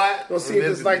know what? Go see if it's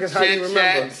Visit like the it's how you Chit remember.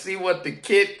 Chat and see what the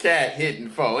Kit Kat hitting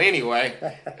for. Anyway,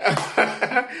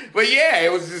 but yeah,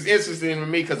 it was just interesting to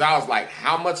me because I was like,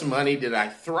 how much money did I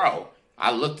throw?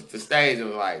 I looked at the stage and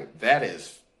was like, that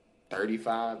is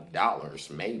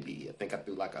 $35 maybe. I think I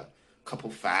threw like a couple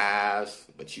fives,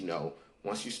 but you know,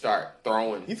 once you start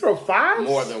throwing You throw fives?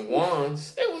 more than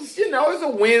ones, it was, you know, it was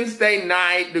a Wednesday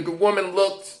night. The woman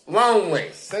looked lonely.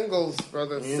 Singles,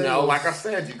 brother. You Singles. know, like I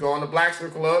said, you go in the Black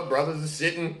Strip Club, brothers are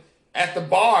sitting at the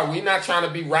bar. We not trying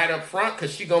to be right up front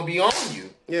because she gonna be on you.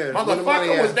 Yeah, where the money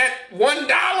Motherfucker, at? was that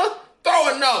 $1?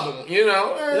 Throw another one, you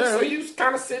know? Yeah. So you just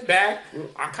kind of sit back.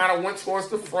 I kind of went towards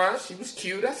the front. She was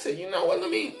cute. I said, you know what,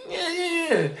 let me,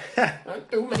 yeah. I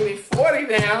threw maybe 40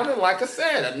 down, and like I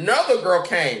said, another girl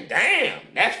came. Damn,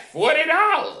 that's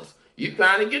 $40. You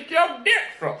trying to get your dick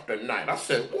sucked tonight. I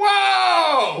said,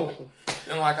 whoa!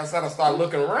 And like I said, I started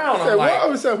looking around. Said, I'm like,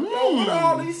 whoa, said, yo, what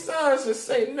all these signs that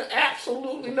say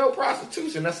absolutely no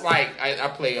prostitution? That's like, I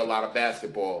play a lot of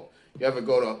basketball. You ever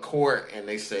go to a court and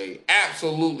they say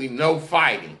absolutely no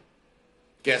fighting?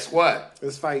 Guess what?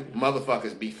 It's fighting.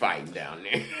 Motherfuckers be fighting down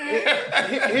there.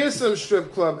 Here's some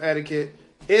strip club etiquette.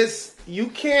 It's you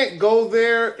can't go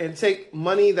there and take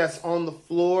money that's on the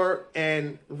floor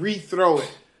and rethrow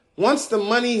it. Once the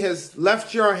money has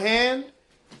left your hand,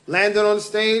 landed on the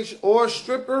stage or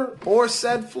stripper or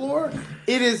said floor,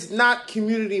 it is not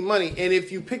community money. And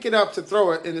if you pick it up to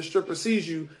throw it and the stripper sees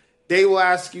you, they will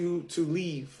ask you to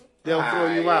leave. They'll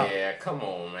throw you out. Yeah, come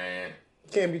on, man.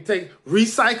 Can't be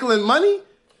recycling money.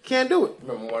 Can't do it.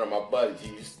 Remember one of my buddies, he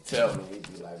used to tell me,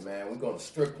 he'd be like, man, we going to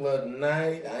strip club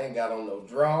tonight. I ain't got on no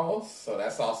draws. So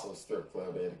that's also strip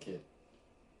club etiquette.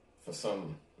 For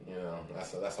some, you know,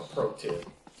 that's a pro tip,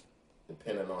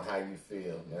 depending on how you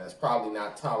feel. And that's probably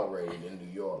not tolerated in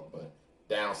New York, but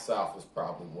down south is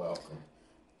probably welcome.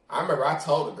 I remember I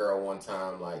told a girl one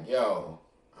time, like, yo,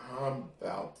 I'm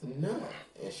about to nut.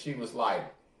 And she was like,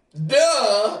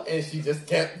 duh! And she just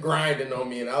kept grinding on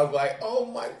me. And I was like, oh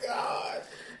my God,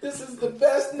 this is the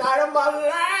best night of my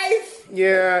life.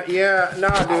 Yeah,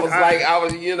 nah,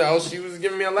 dude. You know, she was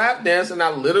giving me a lap dance, and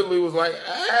I literally was like,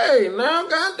 hey, now,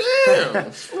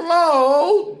 goddamn,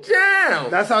 slow down.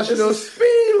 That's how she It's a knows.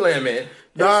 speed limit.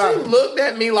 Nah. And she looked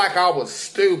at me like I was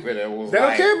stupid and was They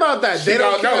don't care about that. They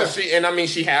don't care.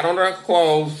 She had on her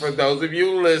clothes. For those of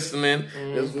you listening,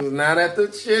 this was not at the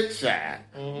Chit Chat,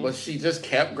 but she just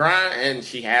kept grinding, and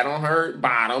she had on her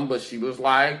bottom, but she was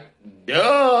like,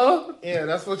 duh. Yeah,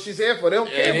 that's what she's here for. They don't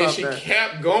care And then about she that.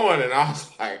 kept going, and I was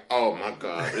like, oh my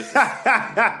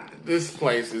God, this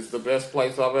place is the best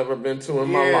place I've ever been to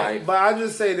in my life. But I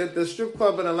just say that the strip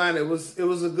club in Atlanta, it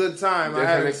was a good time.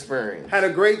 Different experience. Had a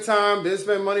great time. Didn't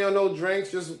spend money on no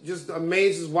drinks. Just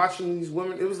amazed just watching these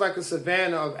women. It was like a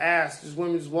savannah of ass. Just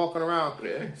women just walking around.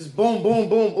 Yeah. Just boom, boom,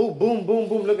 boom, ooh, boom, boom,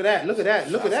 boom. Look at that. Look at that.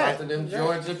 Look at Shouts that. out to them Yeah.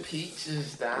 Georgia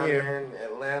peaches down Yeah. there in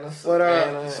Atlanta, But,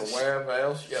 Savannah, and wherever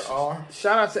else you are.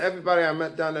 Shout out to everybody I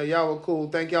met down there. Y'all were cool.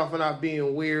 Thank y'all for not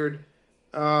being weird.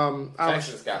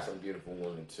 Texas got some beautiful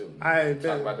women too. I Talk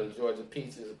been- about the Georgia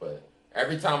peaches, but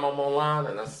every time I'm online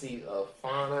and I see a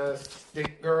fine ass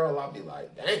thick girl, I'll be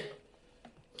like, damn.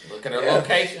 Look at her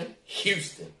location,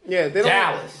 Houston. Yeah, they don't.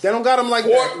 Dallas. They don't got them like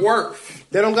Fort that. Worth.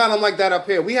 They don't got them like that up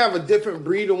here. We have a different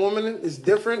breed of woman. It's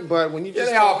different, but when you Yeah,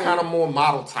 just they all talking- kind of more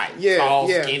model type. Yeah, Tall,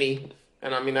 yeah. skinny.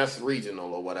 And I mean, that's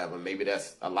regional or whatever. Maybe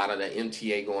that's a lot of the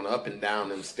MTA going up and down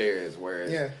them stairs.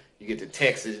 Whereas Yeah. you get to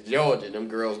Texas, Georgia, them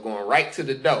girls going right to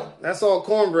the door. That's all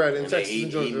cornbread in And Texas they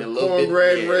and Georgia. eating a little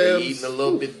Cornbread, bit, ribs. eating a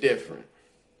little bit different.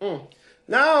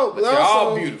 Now, But you're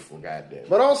all beautiful, goddamn.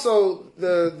 But also,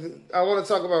 I want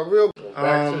to talk about real.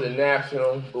 Back to the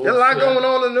national. There's a lot going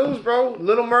on in the news, bro.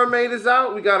 Little Mermaid is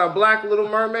out. We got a black Little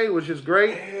Mermaid, which is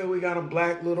great. Yeah, we got a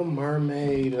black Little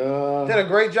Mermaid. Did a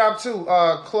great job too.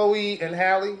 Chloe and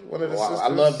Halle, one of the sisters. I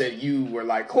love that you were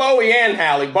like Chloe and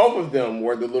Halle. Both of them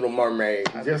were the Little Mermaid.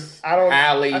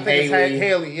 Halle, I think Haley. It's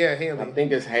Haley. Yeah, Haley. I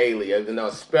think it's Haley, even though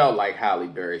it's spelled like Halle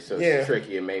Berry, so it's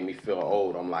tricky. It made me feel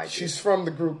old. I'm like, she's from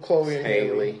the group Chloe and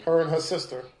Haley. Her and her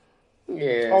sister.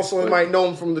 Yeah. Also, we might know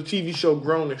him from the TV show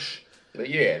Grownish. But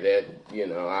yeah, that,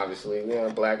 obviously,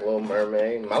 Black Little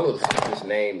Mermaid. My little sister's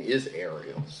name is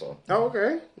Ariel, so. Oh,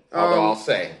 okay. Although I'll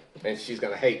say, and she's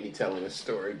going to hate me telling this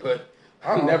story, but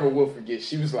I never will forget,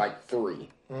 she was like 3.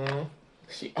 Mm-hmm.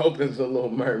 She opens The Little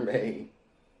Mermaid,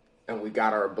 and we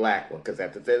got her a black one. Because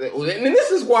and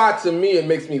this is why, to me, it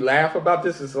makes me laugh about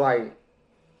this. It's like,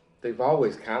 they've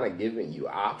always kind of given you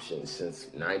options since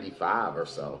 95 or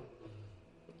so.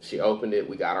 She opened it,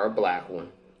 we got her a black one.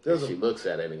 She looks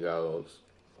at it and goes,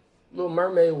 Little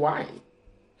Mermaid white.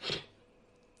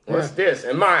 What's this?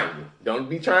 And mind you, don't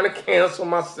be trying to cancel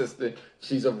my sister.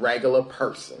 She's a regular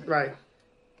person. Right.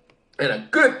 And a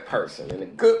good person and a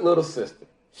good little sister.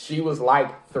 She was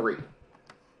like 3.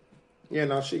 Yeah,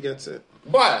 no, she gets it.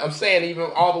 But I'm saying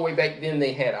even all the way back then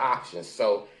they had options.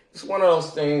 So it's one of those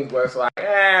things where it's like,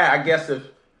 I guess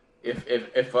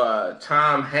if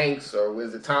Tom Hanks or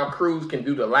was it Tom Cruise can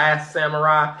do The Last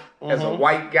Samurai as a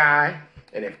white guy,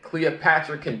 and if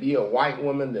Cleopatra can be a white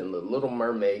woman, then the Little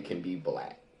Mermaid can be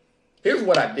black. Here's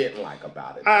what I didn't like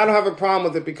about it. I don't have a problem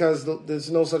with it because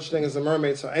there's no such thing as a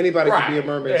mermaid, so anybody can be a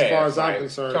mermaid as far as I'm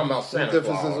concerned. Talking about Santa Claus.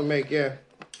 Differences will make,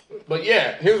 But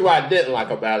yeah, here's what I didn't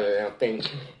like about it, and I think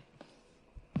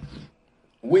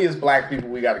we as black people,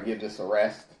 we got to give this a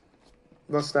rest.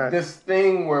 What's that? This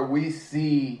thing where we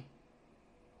see...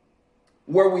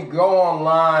 where we go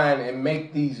online and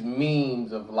make these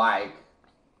memes of like,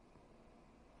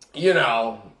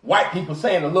 white people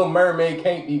saying the Little Mermaid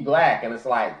can't be black. And it's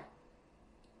like,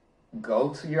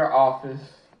 go to your office,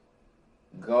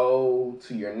 go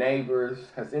to your neighbors.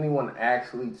 Has anyone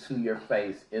actually to your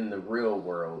face in the real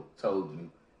world told you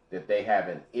that they have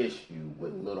an issue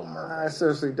with Little Mermaid? I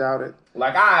seriously doubt it.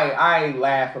 Like, I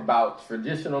laugh about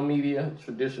traditional media,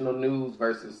 traditional news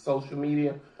versus social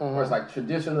media. Where it's like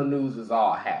traditional news is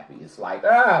all happy. It's like,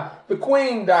 the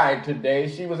Queen died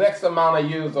today. She was X amount of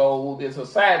years old. It's a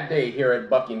sad day here at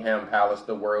Buckingham Palace.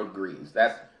 The world grieves.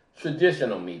 That's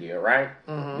traditional media, right?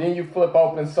 Then you flip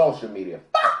open social media.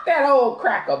 Fuck that old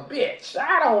cracker bitch.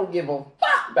 I don't give a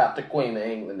fuck about the Queen of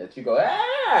England. That you go,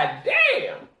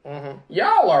 damn.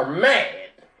 Y'all are mad.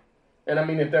 And I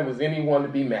mean, if there was anyone to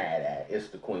be mad at, it's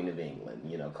the Queen of England.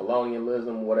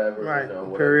 Colonialism, whatever. Right.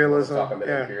 Imperialism. Talking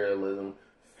about imperialism.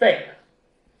 Fair.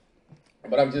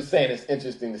 But I'm just saying it's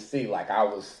interesting to see. Like, I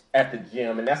was at the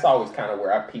gym, and that's always kind of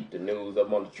where I peep the news.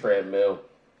 Up on the treadmill.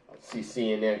 See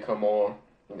CNN come on.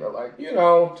 And they're like,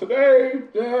 today,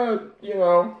 the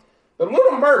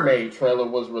Little Mermaid trailer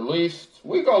was released.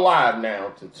 We go live now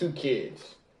to 2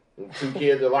 kids. And 2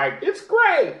 kids are like, it's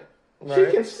great. Right.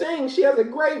 She can sing. She has a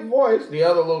great voice. The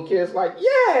other little kid's like,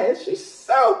 yeah, she's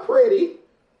so pretty.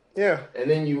 Yeah. And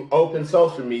then you open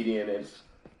social media and it's,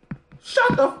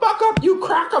 shut the fuck up, you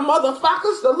cracker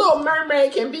motherfuckers. The Little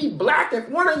Mermaid can be black. If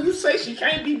one of you say she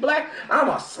can't be black, I'm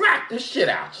going to slap the shit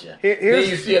out you. Then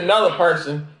you see another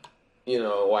person,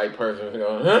 a white person,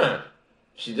 going,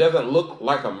 she doesn't look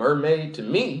like a mermaid to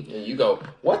me. And you go,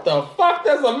 what the fuck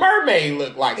does a mermaid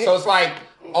look like? So it's like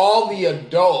all the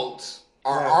adults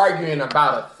are arguing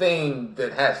about a thing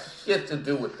that has shit to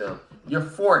do with them. You're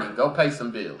 40. Go pay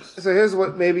some bills. So here's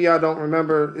what maybe y'all don't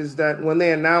remember is that when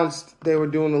they announced they were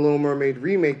doing the Little Mermaid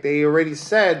remake, they already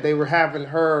said they were having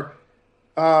her,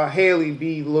 Haley,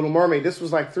 be Little Mermaid. This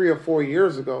was like 3 or 4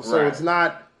 years ago. So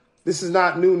this is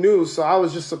not new news. So I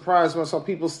was just surprised when I saw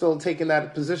people still taking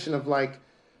that position of like,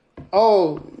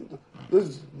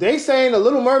 they saying the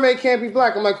Little Mermaid can't be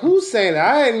black. I'm like, who's saying that?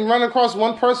 I hadn't run across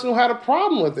one person who had a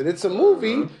problem with it. It's a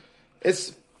movie.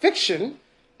 It's fiction.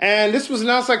 And this was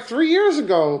announced like 3 years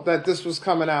ago that this was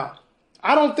coming out.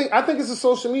 I think it's a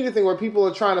social media thing where people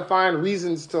are trying to find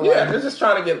reasons to they're just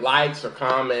trying to get likes or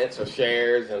comments or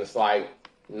shares, and it's like,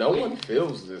 no one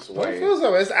feels this way. No one feels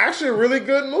that way. It's actually a really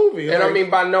good movie. And I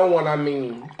mean, by no one, I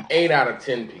mean 8 out of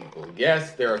 10 people.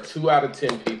 Yes, there are 2 out of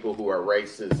 10 people who are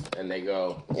racist, and they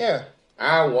go,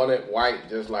 I want it white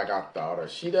just like I thought, or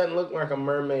she doesn't look like a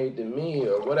mermaid to me,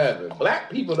 or whatever.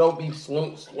 Black people don't be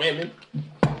swimming.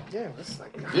 Yeah, it's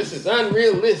like, this is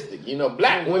unrealistic.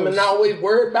 Black women always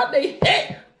worried about their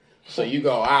hair. So you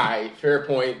go, all right, fair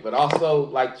point, but also,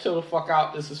 like, chill the fuck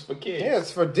out. This is for kids. Yeah,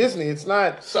 it's for Disney. It's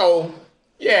not. So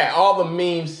Yeah, all the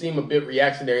memes seem a bit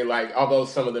reactionary. Like, although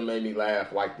some of them made me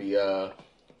laugh, like the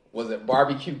was it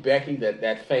Barbecue Becky,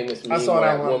 that famous meme I saw where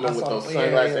that that one. woman with those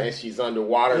sunglasses and she's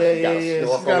underwater. Yeah, She's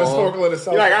got a snorkel She's got a on. snorkel in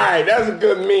herself. You're like, all right, that's a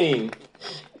good meme.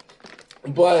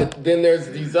 But then there's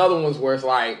these other ones where it's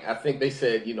like, I think they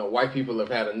said, white people have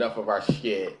had enough of our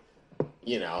shit.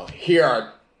 Here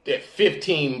are the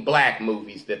 15 black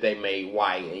movies that they made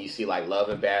white, and you see like Love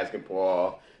and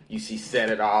Basketball, you see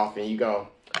Set It Off, and you go,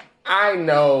 I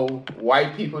know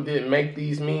white people didn't make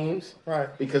these memes,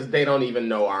 right? Because they don't even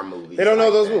know our movies. They don't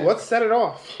know those movies. What's Set It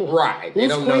Off? Right. They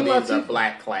don't know these are Latifah?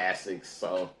 black classics.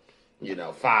 So,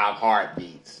 5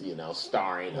 Heartbeats,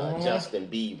 starring Justin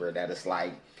Bieber. That is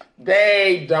like,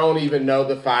 they don't even know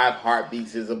the 5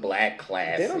 Heartbeats is a black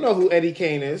classic. They don't know who Eddie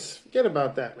Kane is. Forget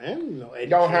about that, man. You know Eddie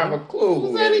Don't Kane. have a clue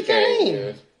Who's who Eddie Kane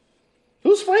is.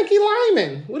 Who's Frankie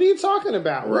Lyman? What are you talking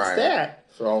about? What's Right. that?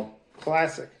 So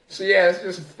Classic. yeah, it's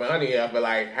just funny. I feel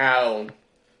like how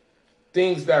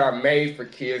things that are made for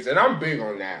kids, and I'm big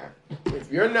on that.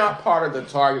 If you're not part of the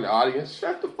target audience,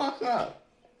 shut the fuck up.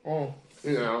 Oh.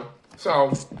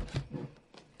 So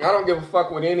I don't give a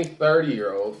fuck what any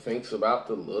 30-year-old thinks about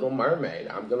The Little Mermaid.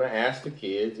 I'm gonna ask the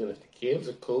kids, and if the kids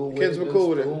are cool with Kids it, were it's cool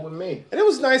with it. cool with me. And it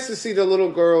was nice to see the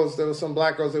little girls. There were some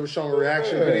black girls. They were showing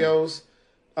reaction Yeah. videos.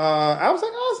 I was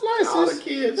like, oh, it's nice. All It's- the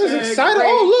kids it's had excited. great-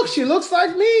 Oh, look, she looks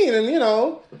like me. And,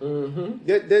 Mm-hmm.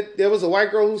 there was a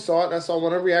white girl who saw it. I saw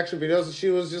one of her reaction videos, and she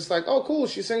was just like, oh, cool.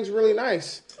 She sings really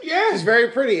nice. Yeah. She's very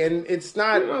pretty. And it's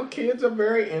not... Kids are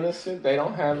very innocent. They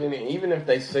don't have any. Even if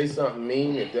they say something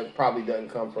mean, probably doesn't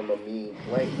come from a mean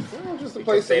place. just a Because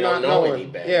place they of don't not know knowing. any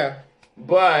better. Yeah.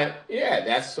 But yeah,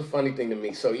 that's the funny thing to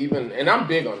me. So and I'm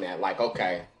big on that. Like,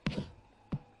 okay,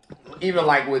 even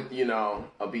like with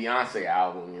a Beyonce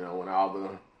album, when all the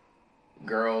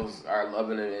girls are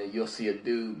loving it, and you'll see a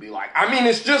dude be like, I mean,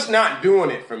 it's just not doing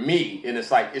it for me, and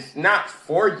it's like, it's not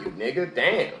for you, nigga.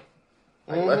 Damn,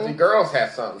 like let the girls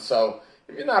have something. So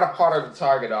if you're not a part of the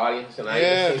target audience, and I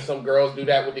even seen some girls do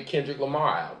that with the Kendrick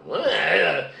Lamar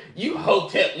album, you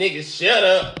hotep niggas, shut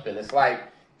up, and it's like,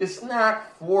 it's not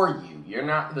for you. You're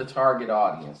not the target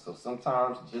audience. So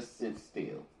sometimes just sit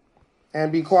still.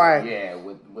 And be quiet. Yeah,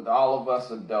 with all of us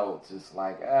adults, it's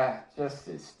like, just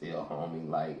sit still, homie.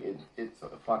 Like, it's a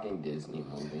fucking Disney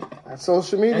movie. That's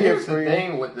social media And here's for the you.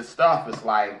 thing with the stuff, it's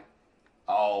like,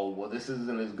 oh, well, this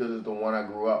isn't as good as the one I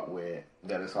grew up with.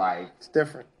 That it's like, It's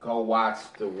different. go watch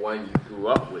the one you grew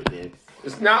up with. And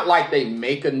it's not like they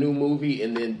make a new movie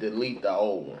and then delete the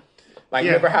old one. Like,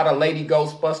 remember how the Lady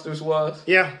Ghostbusters was?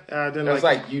 Yeah. I didn't It's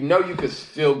like like, you could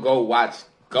still go watch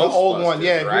Ghostbusters. the old one.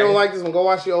 Yeah. If right? you don't like this one, go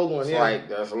watch the old one. It's Yeah. like,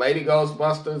 there's Lady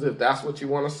Ghostbusters, if that's what you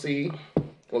want to see.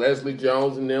 Leslie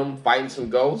Jones and them fighting some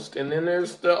ghosts. And then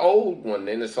there's the old one.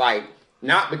 And it's like,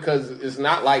 it's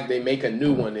not like they make a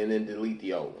new one and then delete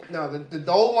the old one. No, the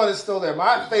old one is still there.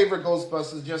 My favorite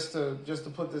Ghostbusters, just to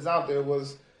put this out there,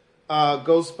 was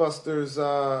Ghostbusters,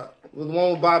 the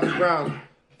one with Bobby Brown.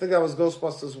 I think that was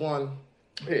Ghostbusters 1.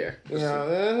 Yeah. Yeah,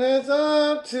 and it's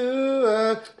up to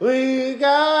us. We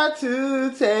got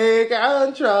to take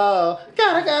control.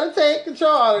 Gotta take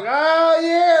control. Like, oh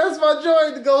yeah, that's my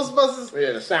joy. The Ghostbusters.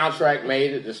 Yeah, the soundtrack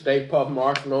made it. The Stay Puft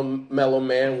Marshmallow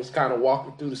Man was kind of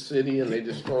walking through the city and they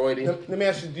destroyed him. Let me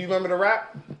ask you, do you remember the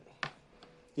rap?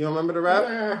 You don't remember the rap?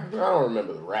 I don't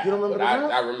remember the rap. You don't remember but the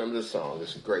rap? I remember the song.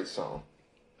 It's a great song.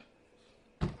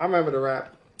 I remember the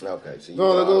rap. Okay, so you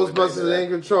Go the know all the days of Ghostbusters that. in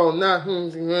control. Nah,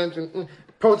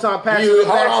 proton packs.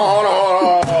 Hold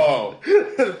on.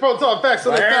 The proton packs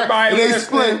on the back. Everybody And they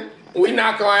listening, split. we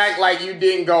not gonna act like you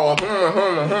didn't go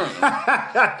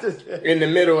in the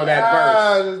middle of that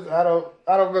verse. I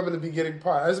don't remember the beginning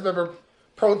part. I just remember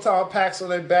proton packs on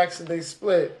their backs and they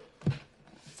split.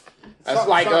 That's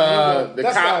like something the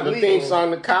That's cop, not the legal. theme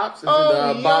song, "The Cops." Is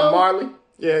Oh, it Bob yo. Marley?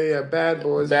 Yeah, Bad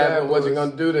Boys. That what's Boys. it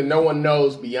gonna do that no one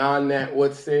knows beyond that?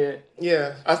 What's said?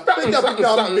 Yeah. Something,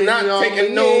 Something, not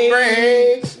taking no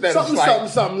breaks. That's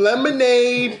Something,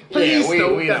 lemonade. Please, we no,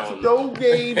 don't that's know. no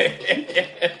game.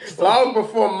 Long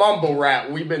before mumble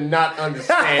rap, we've been not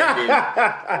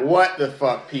understanding what the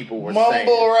fuck people were saying.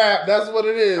 Mumble rap, that's what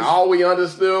it is. All we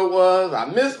understood was, I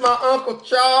miss my Uncle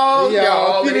Charles.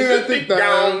 Y'all, let me sit it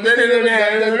down.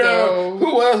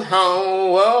 Who was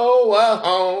home? Whoa, was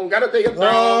home. Gotta take a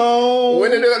throne.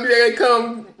 When the day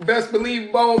come, best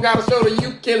believe Bone got a shoulder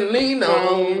you can lean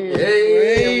on.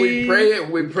 Yeah, we pray,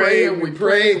 we pray, we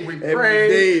pray, we pray. Every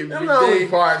day, Them every the only day.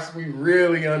 parts we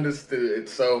really understood.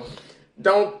 So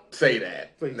don't say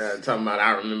that. Please. Nah, talking about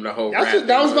I remember the whole That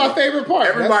rap. was my favorite part.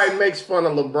 Everybody makes fun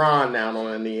of LeBron now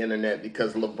on the internet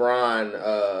because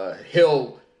LeBron,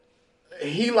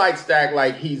 he likes to act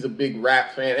like he's a big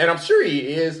rap fan, and I'm sure he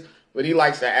is. but he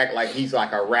likes to act like he's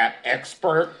like a rap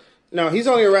expert. No, he's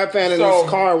only a rap fan in his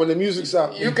car when the music's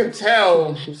up. You can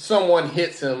tell someone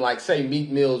hits him, like say Meek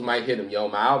Mills might hit him. Yo,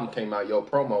 my album came out, yo,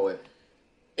 promo it.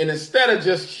 And instead of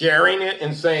just sharing it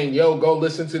and saying, yo, go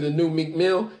listen to the new Meek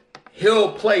Mill,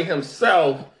 he'll play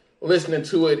himself listening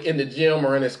to it in the gym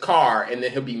or in his car, and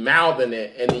then he'll be mouthing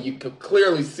it, and then you could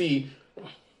clearly see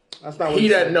that's not what he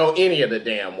doesn't know any of the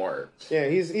damn words. Yeah,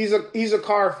 he's a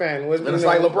car fan. And it's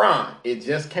like LeBron. It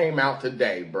just came out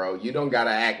today, bro. You don't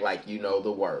gotta act like you know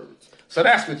the words. So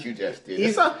that's what you just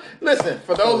did. Listen,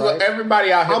 for those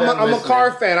everybody out here, I'm a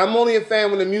car fan. I'm only a fan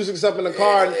when the music's up in the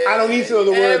car. I don't need to know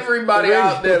the words. Everybody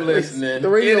out there listening, the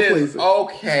radio it is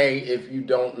okay if you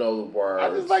don't know the words. I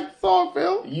just like the song,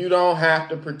 Phil. You don't have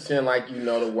to pretend like you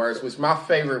know the words. Which my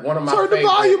favorite, one of my turn the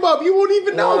volume up. You won't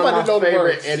even know about the words. One of my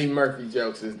favorite Eddie Murphy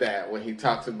jokes is that when he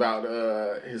talks about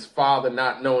his father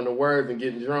not knowing the words and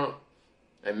getting drunk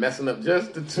and messing up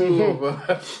just the two of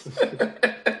us.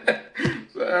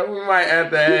 We might have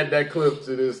to add that clip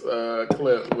to this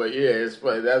clip, but yeah, it's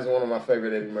funny. That's one of my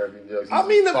favorite Eddie Murphy jokes.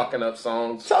 He's fucking up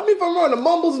songs. Tell me if I'm wrong. The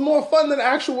mumbles is more fun than the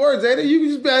actual words, ain't it? You can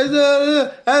just be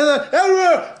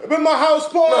in my house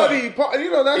party.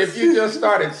 That's if you just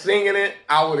started singing it,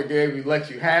 I would have let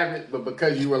you have it, but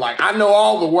because you were like, I know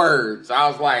all the words, I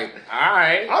was like, all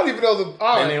right. I don't even know the.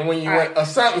 And then when you went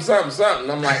something,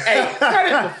 I'm like, hey, cut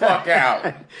it the fuck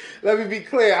out. Let me be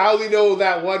clear. I only know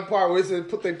that one part where it says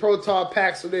put their Proton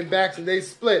packs on their backs and they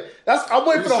split. I'm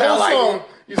waiting for the whole song.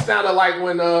 You sounded like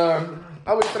when I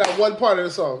wait for that one part of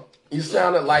the song. You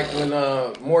sounded like when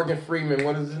Morgan Freeman,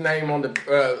 what is his name on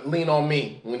the Lean on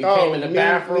Me, when he came in the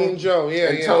bathroom. Mean Joe,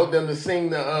 and told them to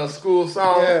sing the school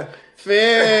song. Yeah.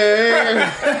 Fair.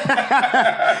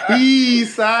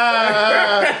 East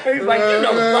side. He's like, you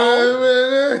know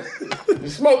the song. You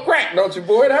smoke crack, don't you,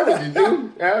 boy? That's what you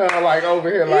do. Like over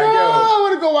here, like, yo. I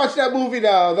want to go watch that movie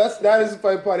now. That is the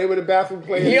funny part. They were in the bathroom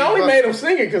playing. He only made them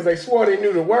sing it because they swore they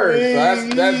knew the words.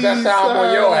 So that's how I'm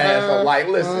on your ass. I'm like,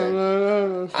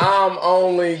 listen, I'm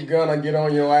only gonna get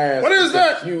on your ass. What is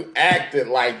that? You acted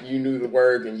like you knew the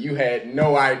words and you had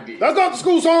no idea. That's not the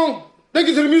school song. Take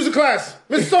it to the music class.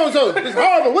 Mr. So-and-so, Mr.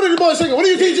 Harvard, what are the boys singing? What are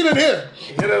you teaching in here?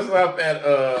 Hit us up at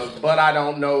But I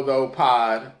Don't Know Though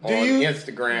Pod on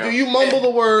Instagram. Do you mumble the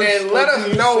words? And let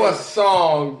us know a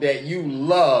song that you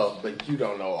love, but you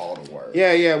don't know all the words.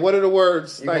 Yeah. What are the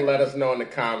words? You can let us know in the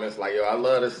comments, like, yo, I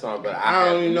love this song, but I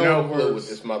don't have no clue what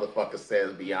this motherfucker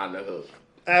says beyond the hook.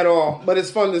 At all. But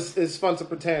it's fun to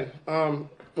pretend.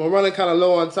 We're running kind of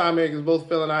low on time here because both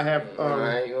Phil and I have. All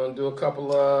right, you want to do a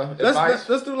couple advice?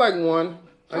 Let's do like one.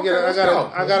 Okay, I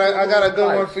got a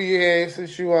good one for you here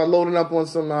since you are loading up on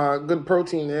some good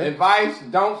protein there. Advice: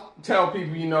 don't tell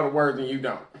people you know the words and you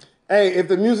don't. Hey, if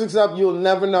the music's up, you'll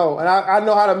never know, and I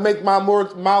know how to make my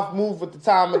mouth move with the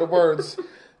time of the words.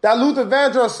 That Luther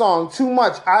Vandross song, Too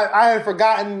Much. I had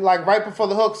forgotten like right before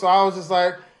the hook, so I was just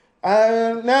like,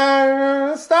 I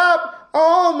never stop.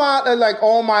 All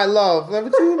my love, never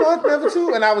too much, never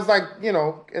too. And I was like,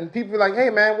 and people were like, hey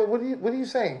man, what are you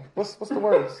saying? What's the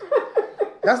words?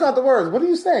 That's not the words. What are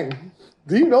you saying?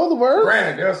 Do you know the words?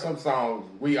 Granted, there's some songs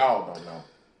we all don't know.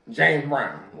 James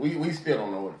Brown, we still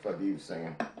don't know what the fuck he was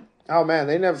singing. Oh man,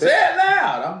 they never say it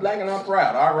loud. I'm black and I'm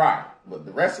proud. All right, but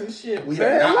the rest of the shit we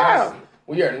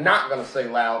are not gonna say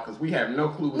loud because we have no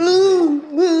clue what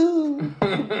to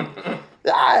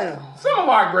say. Some of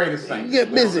our greatest singers.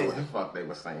 Get busy. Don't know what the fuck they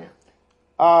were saying.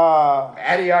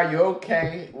 Addy, are you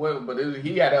okay? Well, but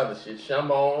he had other shit.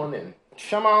 Shimon and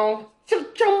Shimon.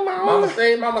 Mama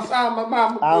say, Mama saw my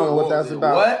mama. I don't know what that's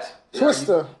about. What?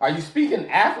 Twister. Are you speaking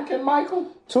African, Michael?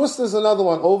 Twister's another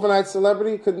one. Overnight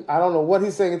Celebrity. I don't know what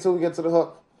he's saying until we get to the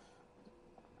hook.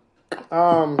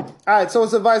 All right, so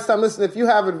it's advice time. Listen, if you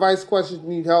have advice questions, you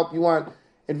need help, you want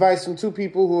advice from two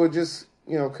people who are just,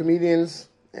 comedians,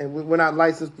 and we're not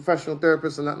licensed professional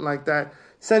therapists or nothing like that,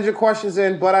 send your questions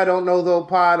in, But I Don't Know Though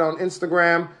Pod on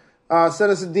Instagram.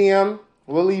 Send us a DM.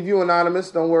 We'll leave you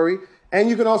anonymous, don't worry. And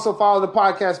you can also follow the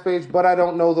podcast page, But I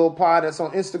Don't Know Though Pod. That's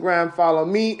on Instagram. Follow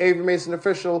me, Avery Mason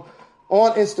Official,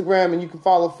 on Instagram. And you can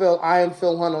follow Phil. I am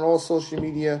Phil Hunt on all social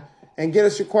media. And get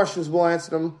us your questions. We'll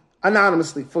answer them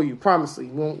anonymously for you,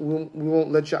 promisely. We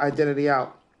won't let your identity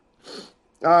out.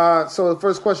 So the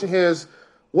first question here is,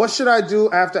 what should I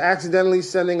do after accidentally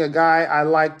sending a guy I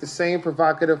like the same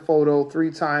provocative photo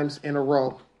 3 times in a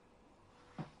row?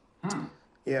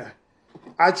 Yeah.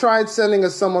 I tried sending a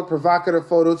somewhat provocative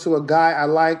photo to a guy I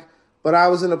like, but I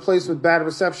was in a place with bad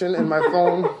reception and my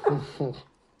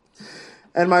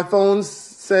phone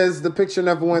says the picture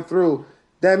never went through.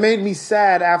 That made me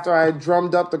sad after I had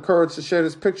drummed up the courage to share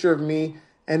this picture of me,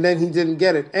 and then he didn't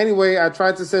get it. Anyway, I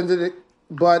tried to send it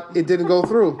but it didn't go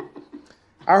through.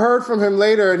 I heard from him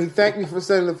later, and he thanked me for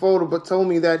sending the photo, but told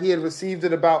me that he had received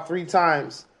it about 3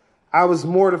 times. I was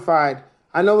mortified.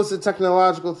 I know it's a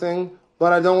technological thing,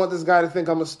 but I don't want this guy to think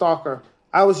I'm a stalker.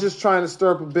 I was just trying to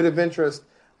stir up a bit of interest.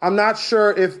 I'm not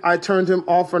sure if I turned him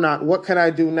off or not. What can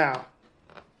I do now?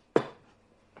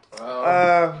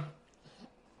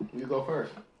 You go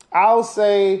first. I'll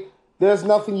say there's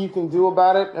nothing you can do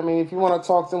about it. I mean, if you want to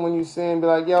talk to him when you see him, be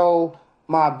like, yo,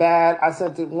 my bad. I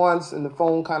sent it once and the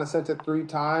phone kind of sent it 3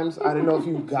 times. I didn't know if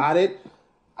you got it.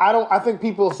 I think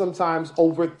people sometimes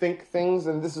overthink things,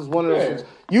 and this is one of those things.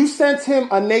 You sent him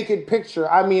a naked picture.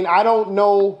 I mean, I don't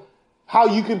know how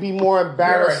you can be more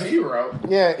embarrassed. You're a hero.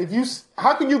 Yeah,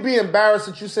 how can you be embarrassed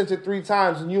that you sent it 3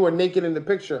 times and you were naked in the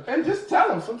picture? And just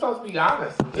tell him. Sometimes be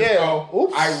honest. Just go,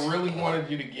 oops. I really wanted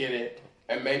you to get it,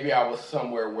 and maybe I was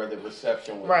somewhere where the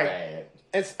reception was bad.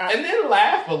 And then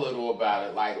laugh a little about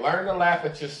it. Like, learn to laugh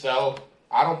at yourself.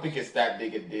 I don't think it's that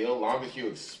big a deal, as long as you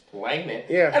explain it.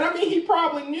 Yeah. And I mean, he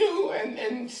probably knew,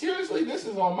 and seriously, this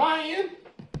is on my end.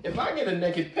 If I get a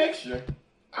naked picture,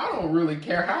 I don't really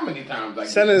care how many times I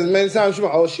send it as many times you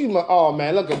want. Oh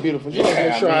man, looking beautiful. Just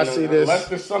make sure I see this. Unless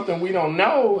there's something we don't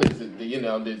know. Is it,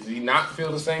 does he not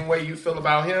feel the same way you feel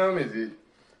about him? Is it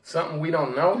something we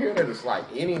don't know here that it's like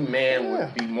any man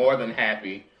would be more than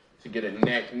happy to get a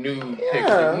nude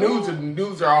picture?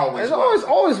 Nudes are always welcome. It's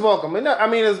always welcome. I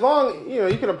mean, as long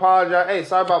you can apologize. Hey,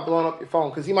 sorry about blowing up your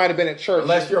phone, because he might have been at church.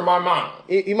 Unless you're my mom,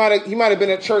 he might have been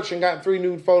at church and gotten 3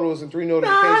 nude photos and 3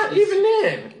 notifications. Nah, even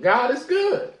then, God is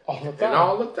good all the time. And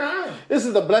all the time. This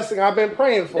is the blessing I've been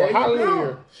praying for.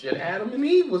 Hallelujah. Shit, Adam and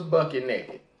Eve was bucket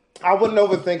naked. I wouldn't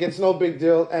overthink it. It's no big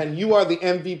deal. And you are the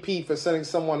MVP for sending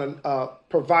someone a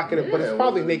provocative, but it's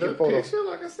probably naked photo. Picture,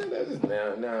 like I said, that is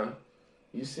now.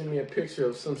 You send me a picture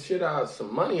of some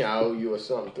money I owe you or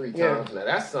something 3 times. Now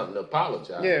that's something to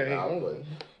apologize about.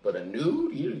 But a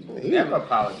nude, you never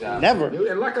apologize. Never. For a nude.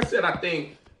 And like I said, I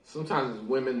think sometimes as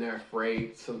women, they're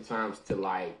afraid sometimes to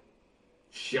like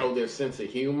show their sense of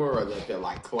humor or that they're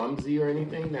like clumsy or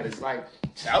anything. That it's like,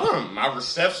 tell them my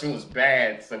reception was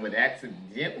bad, so it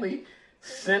accidentally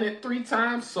sent it 3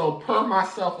 times. So per my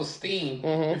self-esteem,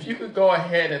 if you could go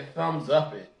ahead and thumbs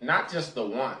up it, not just the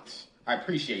once. I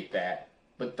appreciate that.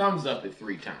 But thumbs up it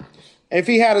 3 times. If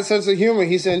he had a sense of humor,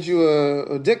 he sent you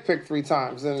a dick pic 3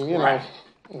 times. And,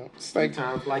 it's 3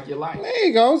 times like you like. There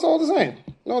you go. It's all the same.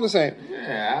 All the same.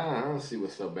 Yeah, I don't see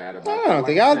what's so bad about it.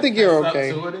 I don't think you're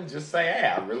okay. Up to it and just say,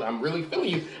 hey, I'm really feeling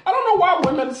you. I don't know why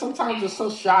women sometimes are so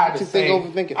shy to say,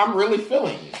 overthink it. I'm really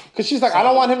feeling you. Because she's like, I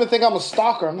don't want him to think I'm a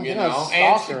stalker. I'm not a stalker.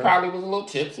 And she probably was a little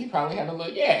tipsy. Probably had a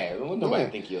little,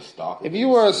 nobody think you're a stalker. If you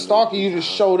were a stalker, you just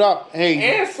showed up.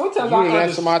 Hey, and sometimes I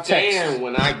understand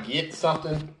when I get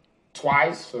something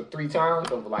twice or 3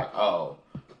 times, I'm like, oh,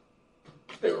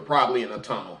 they were probably in a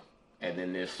tunnel. And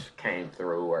then this came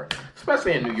through, or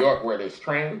especially in New York where there's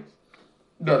trains,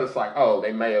 that it's like, oh,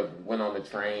 they may have went on the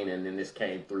train and then this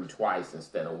came through twice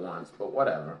instead of once, but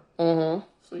whatever. Mm-hmm.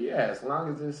 So yeah, as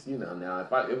long as it's, now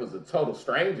if it was a total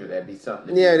stranger, that'd be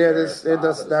something. That's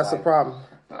a problem.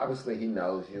 Obviously, he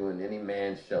knows you, and any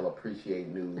man shall appreciate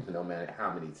nudes no matter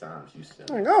how many times you send.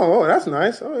 Like, oh, that's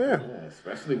nice. Oh, yeah.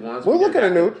 Especially ones we'll look at a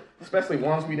nude. Especially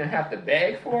ones we didn't have to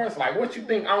beg for. It's like, what you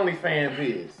think OnlyFans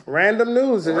is? Random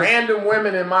news. Random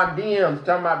women in my DMs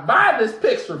talking about, buy this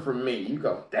picture from me. You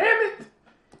go, damn it.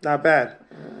 Not bad.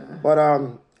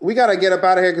 But we got to get up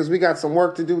out of here because we got some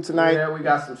work to do tonight. Yeah, we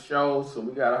got some shows, so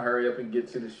we got to hurry up and get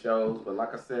to the shows. But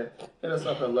like I said, hit us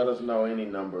up and let us know any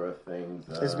number of things.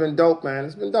 It's been dope, man.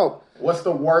 It's been dope. What's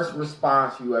the worst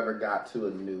response you ever got to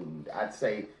a nude? I'd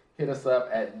say hit us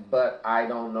up at But I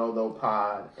Don't Know Though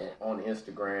Pod on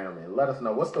Instagram and let us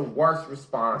know what's the worst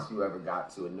response you ever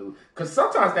got to a nude. Because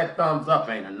sometimes that thumbs up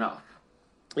ain't enough.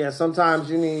 Yeah, sometimes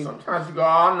you go,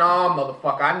 oh no,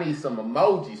 motherfucker, I need some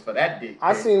emojis for that dick.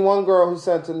 I seen one girl who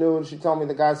sent a nude and she told me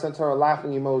the guy sent her a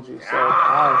laughing emoji.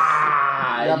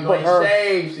 So you ain't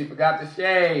shaved. She forgot to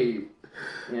shave.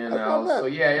 So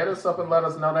yeah, hit us up and let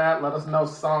us know that. Let us know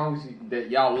songs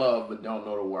that y'all love but don't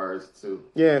know the words to.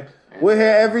 Yeah, we're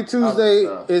here every Tuesday.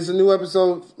 It's a new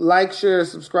episode. Like, share,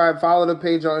 subscribe, follow the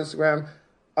page on Instagram.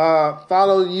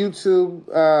 Follow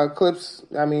YouTube clips.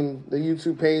 I mean, the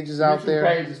YouTube page is out there.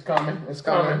 YouTube page is coming. It's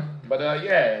coming. But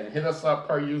and hit us up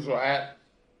per usual at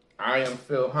I am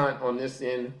Phil Hunt on this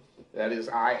end. That is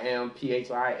I am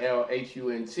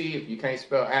PHILHUNT. If you can't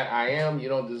spell at I am, you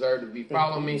don't deserve to be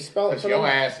following me. Because your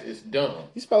ass is dumb.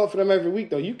 You spell it for them every week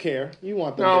though. You care. You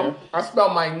want them there. No, I spell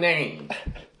my name.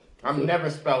 I'm never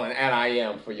spelling at I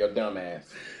am for your dumb ass.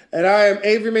 And I am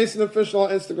Avery Mason Official on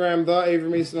Instagram, The Avery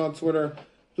Mason on Twitter.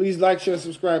 Please like, share,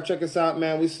 subscribe. Check us out,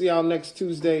 man. We see y'all next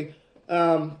Tuesday.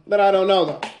 But I don't know,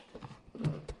 though.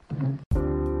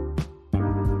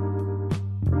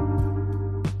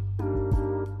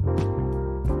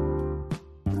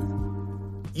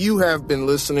 You have been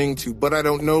listening to But I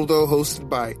Don't Know Though, hosted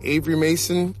by Avery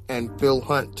Mason and Phil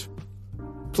Hunt.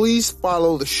 Please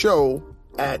follow the show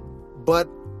at But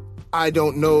I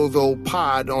Don't Know Though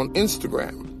Pod on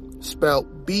Instagram,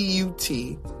 spelled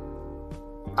BUTIDKTHOPOD.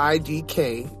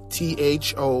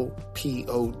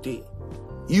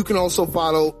 You can also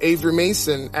follow Avery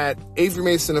Mason at Avery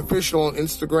Mason Official on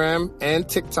Instagram and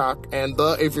TikTok, and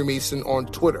The Avery Mason on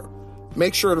Twitter.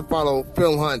 Make sure to follow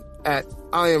Phil Hunt at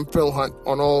I Am Phil Hunt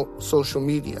on all social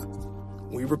media.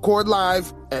 We record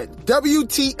live at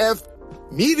WTF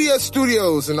Media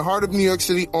Studios in the heart of New York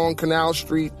City on Canal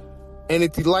Street. And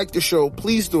if you like the show,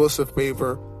 please do us a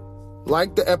favor.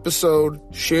 Like the episode,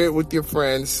 share it with your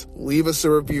friends, leave us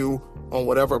a review on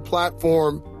whatever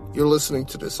platform you're listening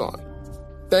to this on.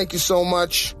 Thank you so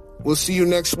much. We'll see you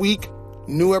next week.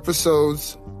 New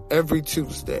episodes every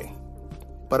Tuesday.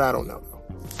 But I don't know though.